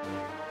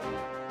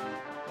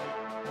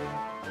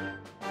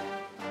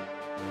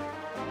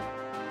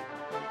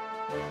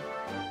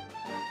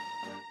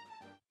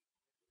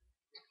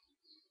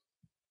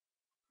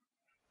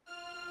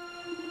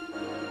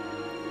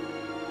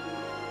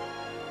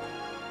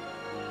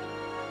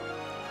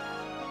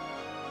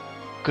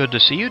 Good to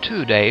see you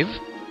too, Dave.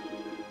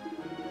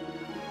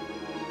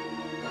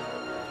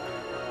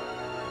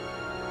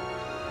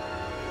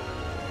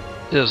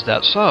 Is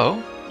that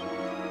so?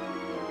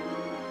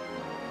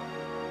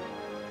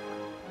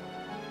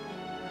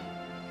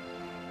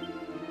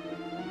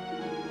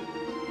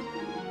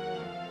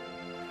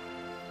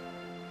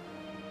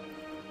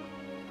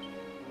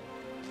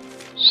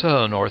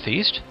 So,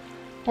 northeast,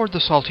 board the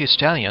Salty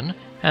Stallion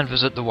and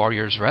visit the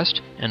Warrior's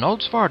Rest in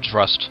Old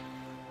Svardsrust.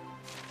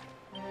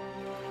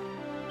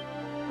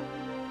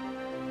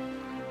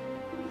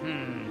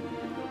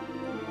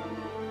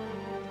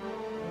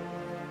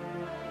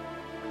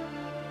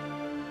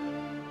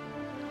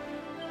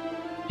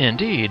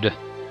 Indeed.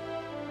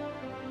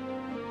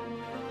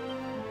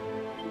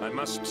 I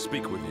must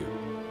speak with you.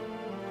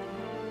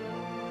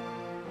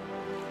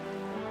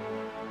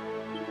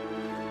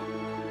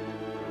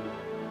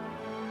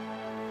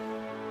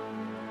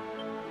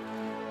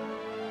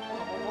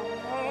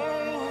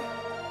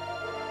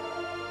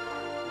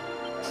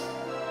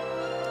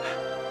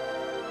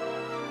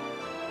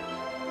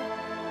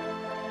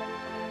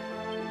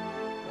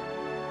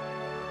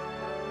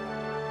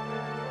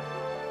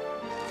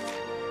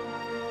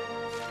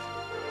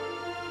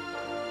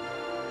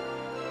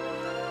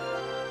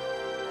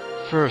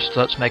 First,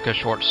 let's make a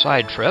short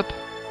side trip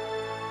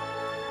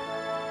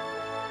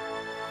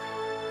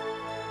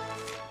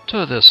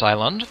to this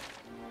island,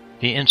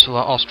 the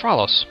Insula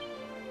Australis.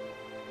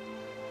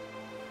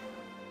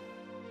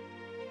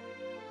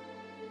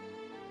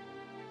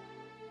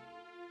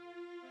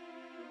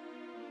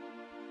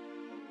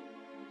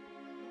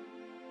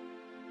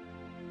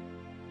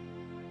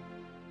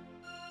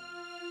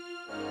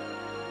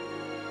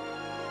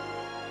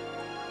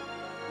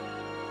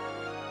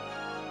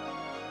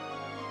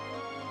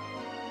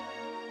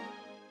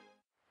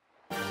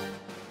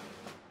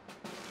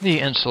 The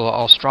Insula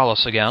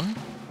Australis again.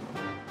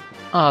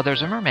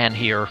 There's a merman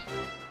here.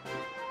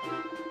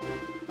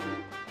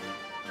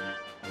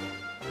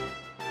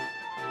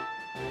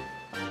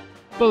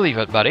 Believe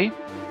it, buddy.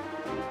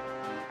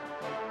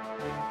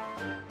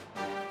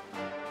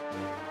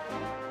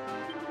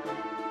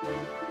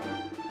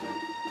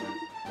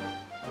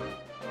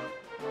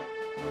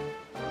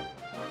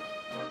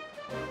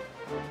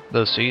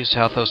 The sea's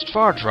southwest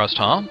Svardsrust,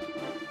 huh?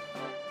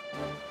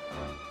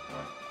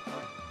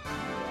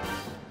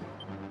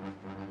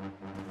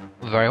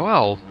 Very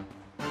well.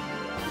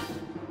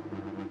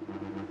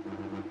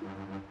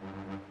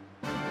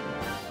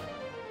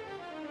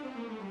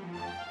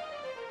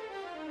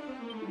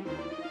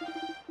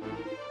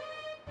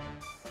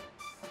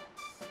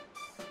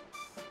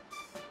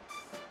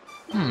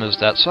 Is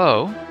that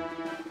so?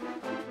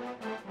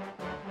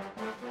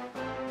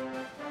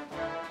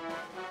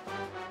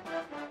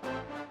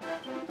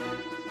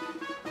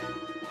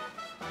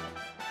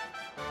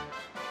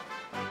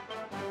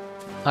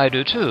 I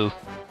do too.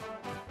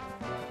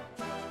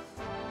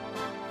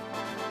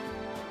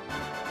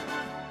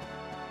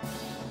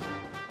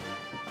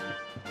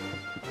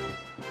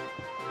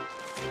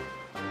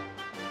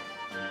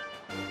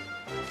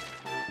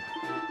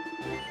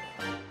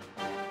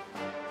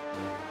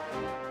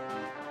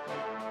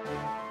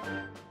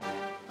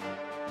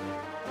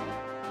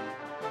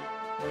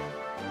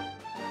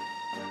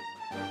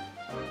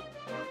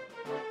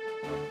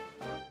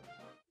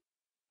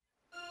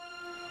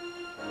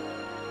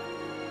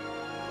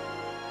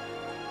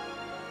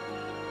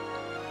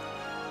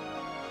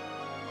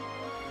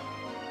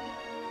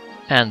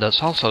 And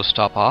let's also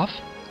stop off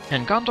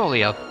in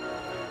Gondolia.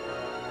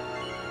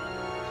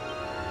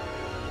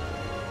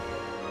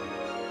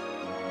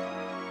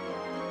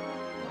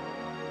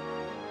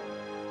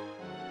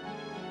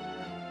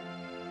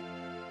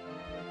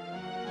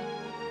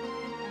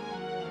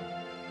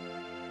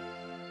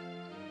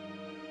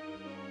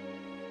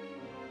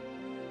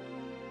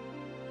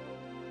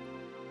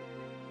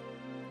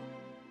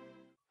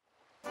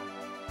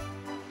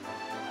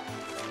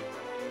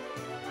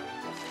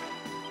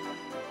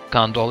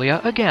 Gondolia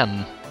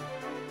again.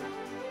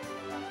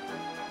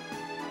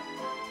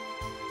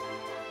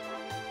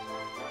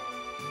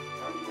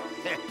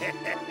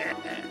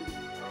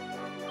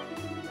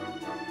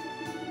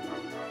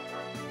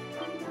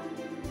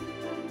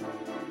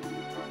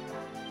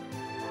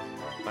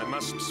 I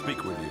must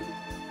speak with you.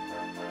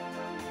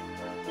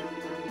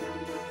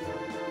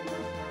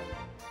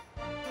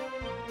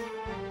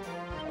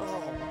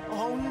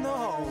 Oh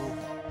no!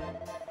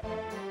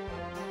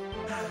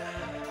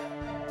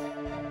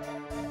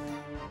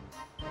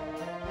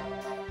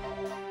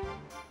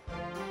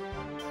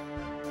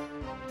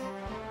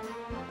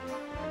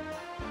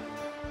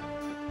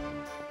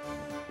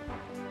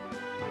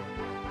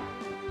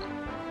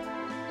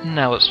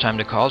 Now it's time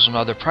to cause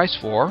another price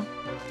war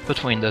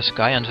between this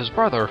guy and his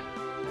brother.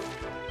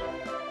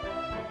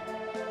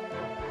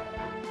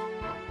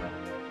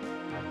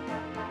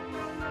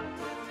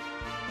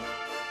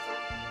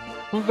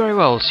 Very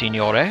well,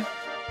 signore.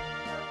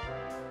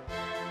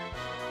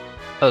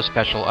 A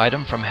special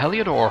item from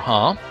Heliodor,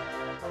 huh?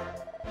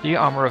 The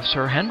armor of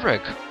Sir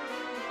Hendrik.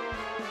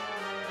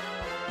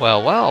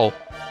 Well, well.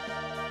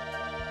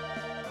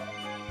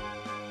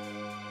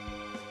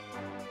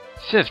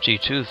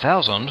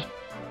 52,000?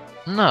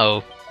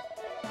 No.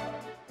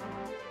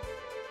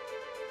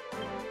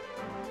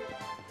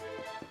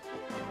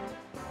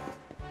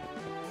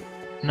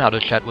 Now to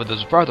chat with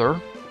his brother.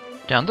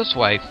 Down this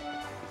way.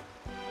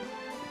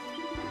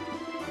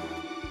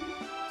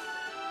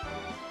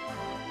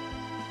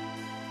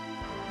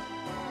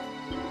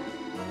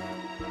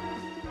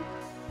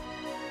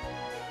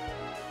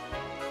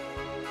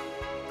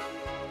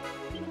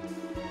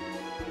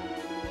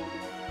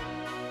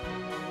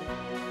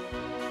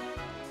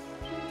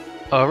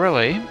 Oh,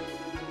 really?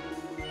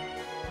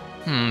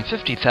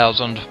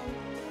 50,000.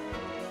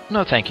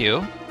 No, thank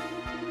you.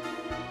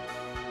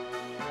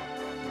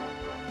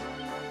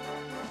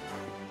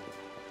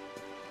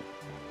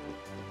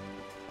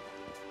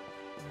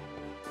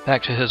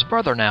 Back to his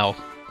brother now.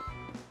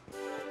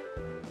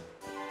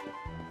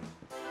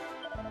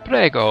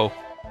 Prego.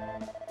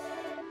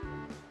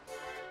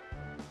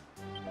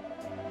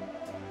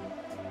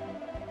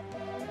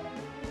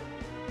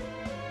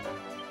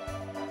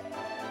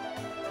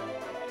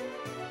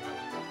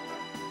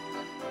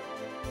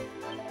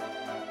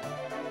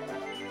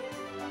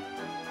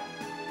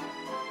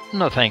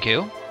 No, thank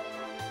you.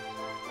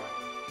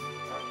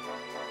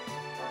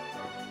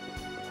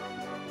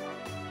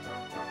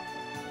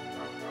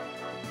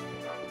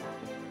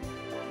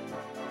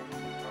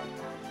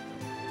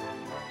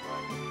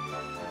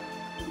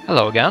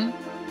 Hello again.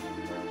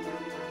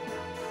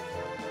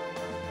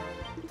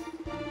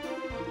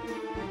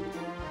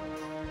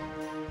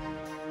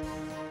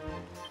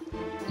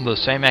 The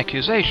same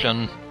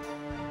accusation.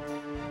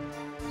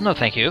 No,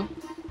 thank you.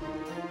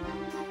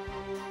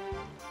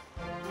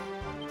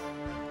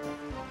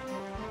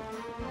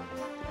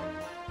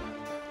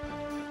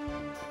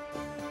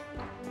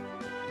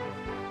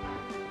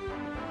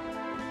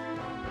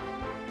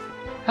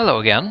 Hello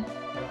again.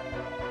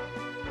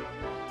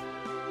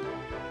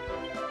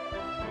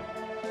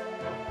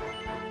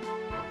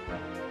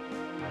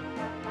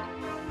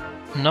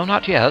 No,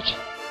 not yet.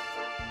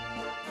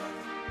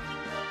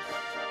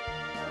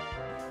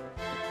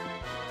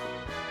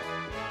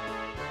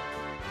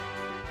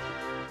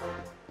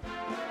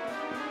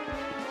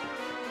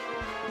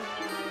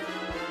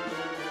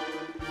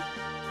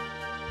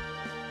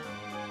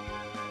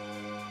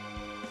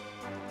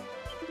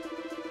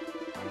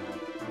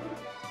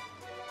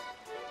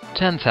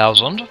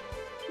 $10,000.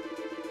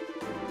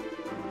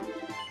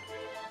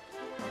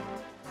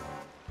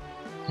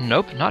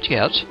 Nope, not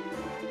yet.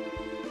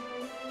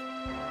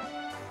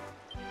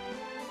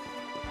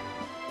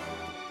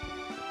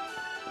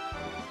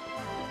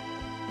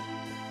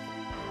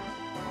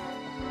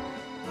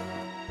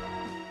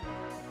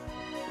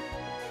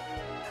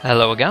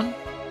 Hello again.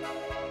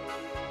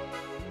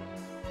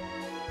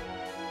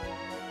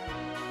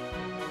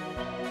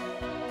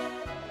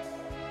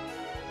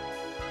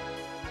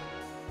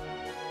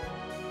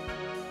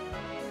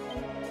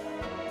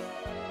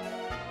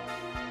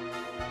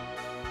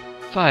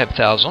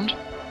 $5,000.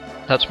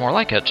 That's more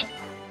like it.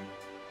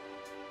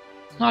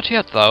 Not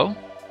yet, though.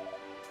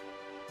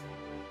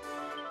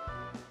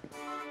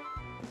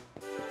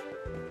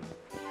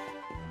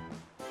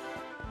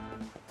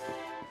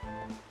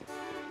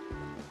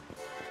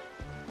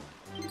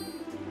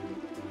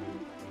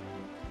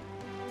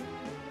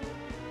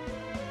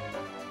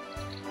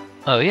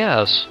 Oh,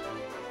 yes.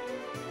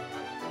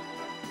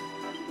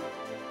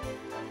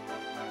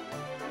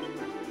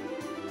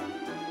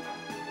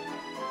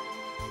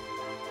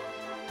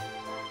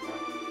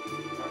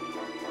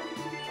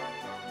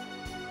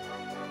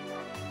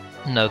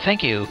 No,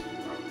 thank you.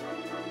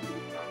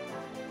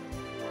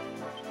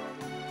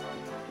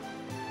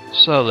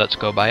 So let's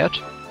go buy it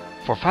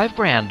for $5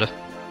 grand.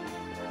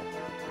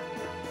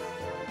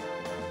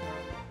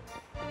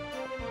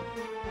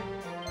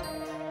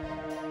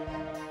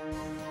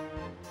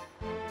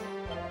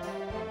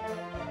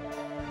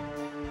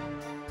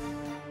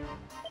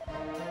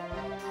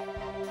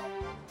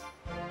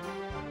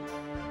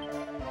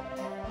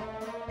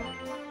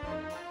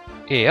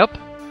 Yep.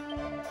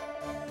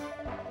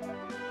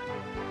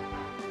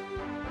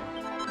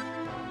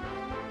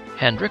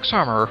 Hendrik's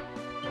armor.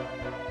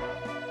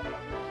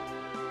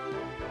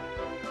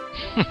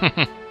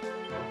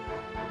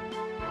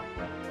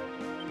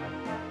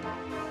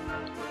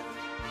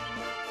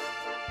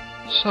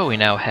 So we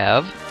now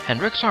have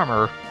Hendrik's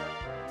armor.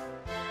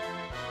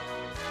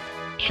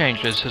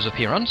 Changes his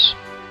appearance.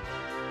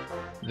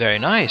 Very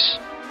nice.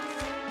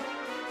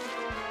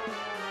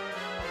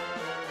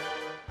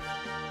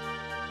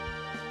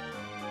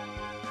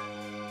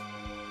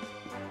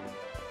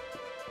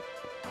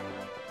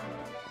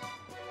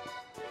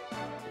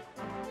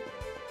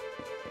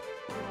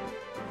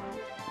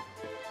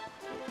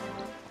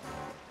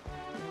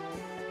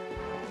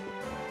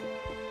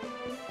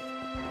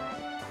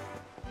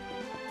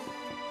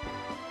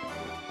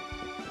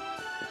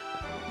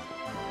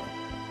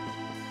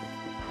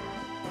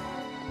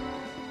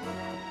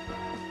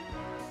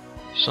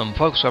 Some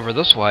folks over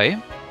this way.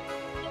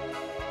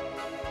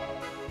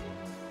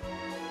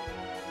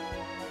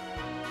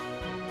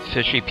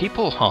 Fishy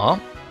people, huh?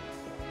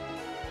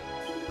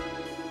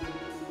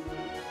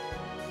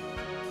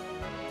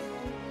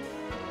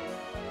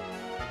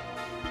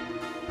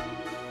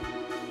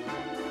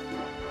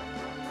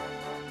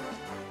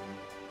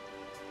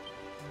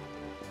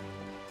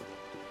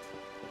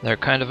 They're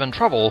kind of in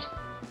trouble.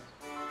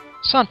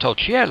 Santo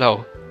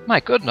cielo!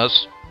 My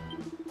goodness!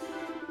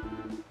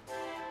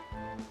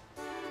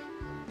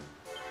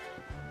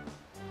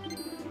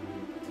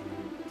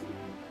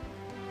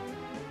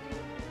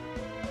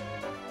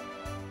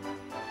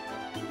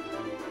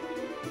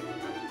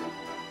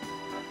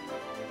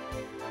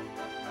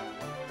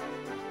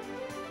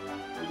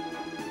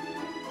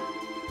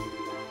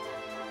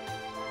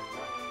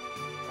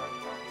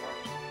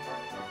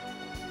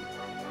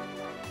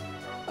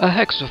 A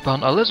hex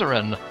upon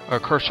alizarin, or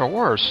curse or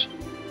worse.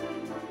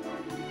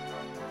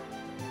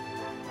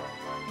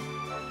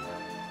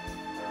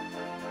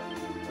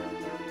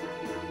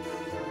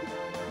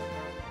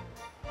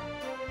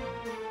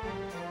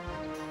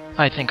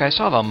 I think I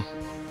saw them.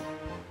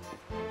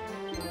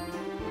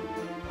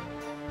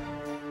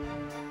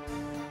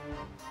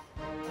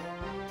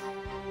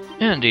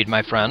 Indeed,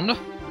 my friend.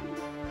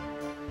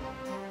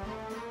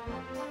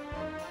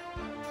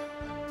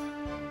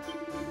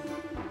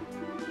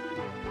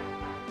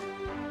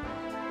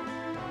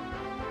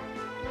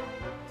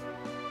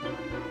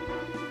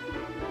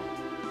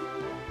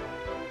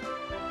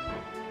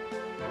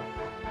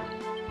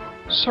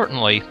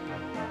 Certainly.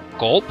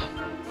 Gulp.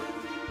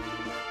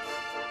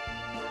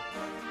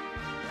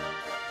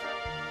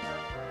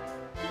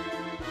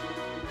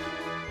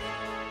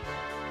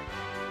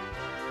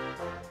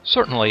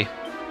 Certainly.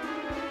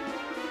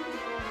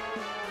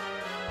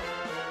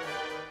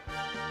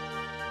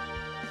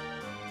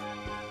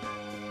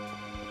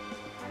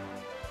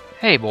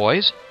 Hey,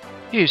 boys.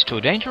 He's too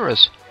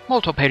dangerous.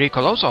 Molto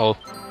pericoloso.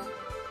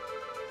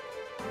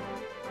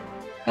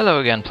 Hello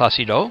again,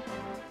 Placido.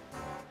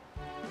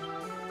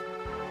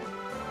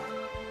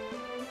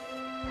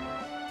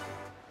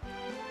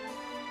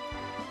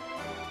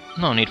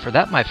 No need for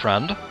that, my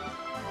friend.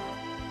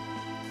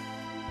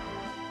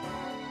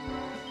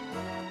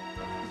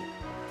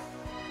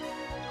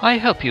 I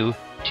help you,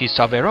 ti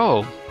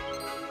salverò.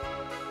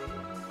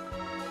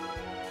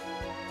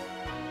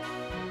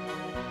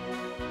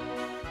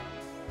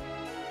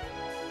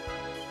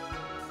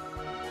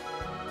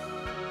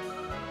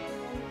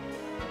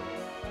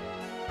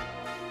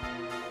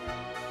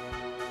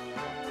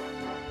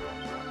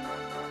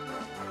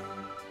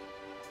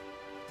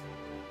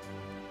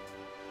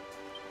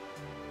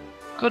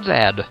 Good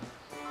lad.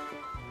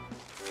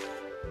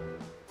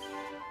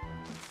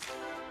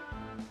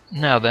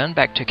 Now then,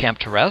 back to camp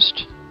to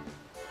rest.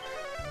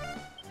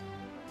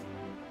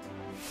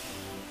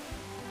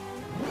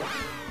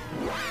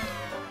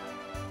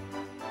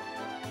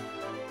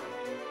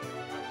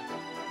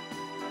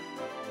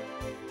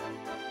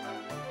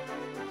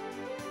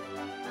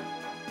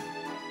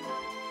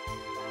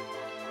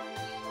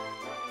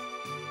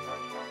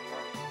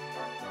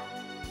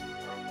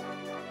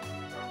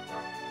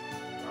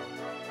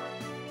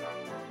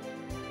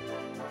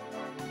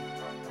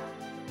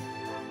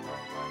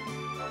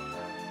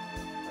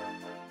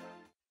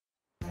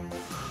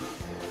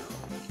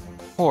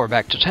 or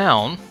back to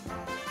town.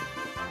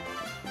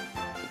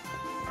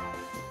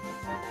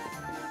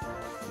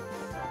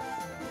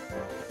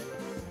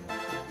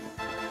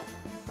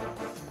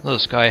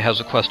 This guy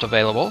has a quest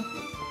available,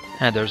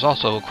 and there's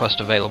also a quest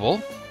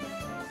available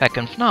back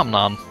in Phnom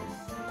Nonh.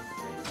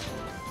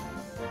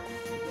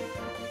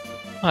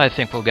 I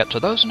think we'll get to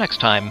those next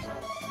time.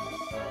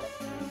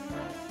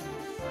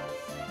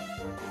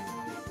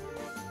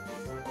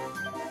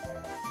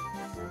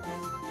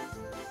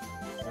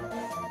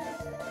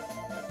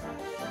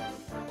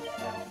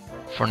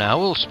 For now,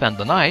 we'll spend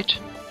the night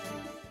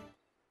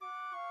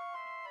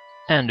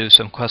and do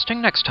some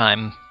questing next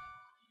time.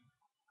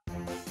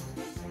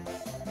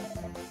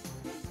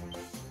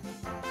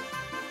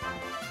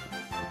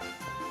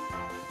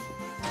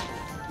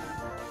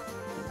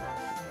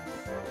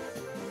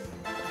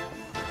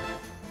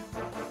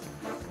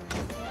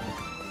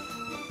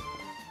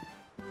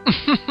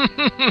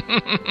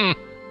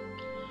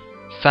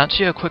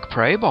 Fancy a quick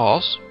prey,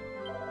 boss?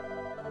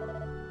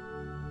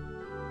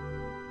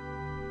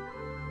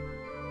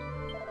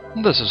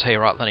 This is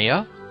Heorot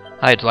Linnea.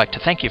 I'd like to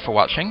thank you for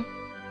watching,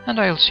 and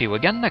I'll see you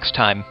again next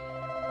time.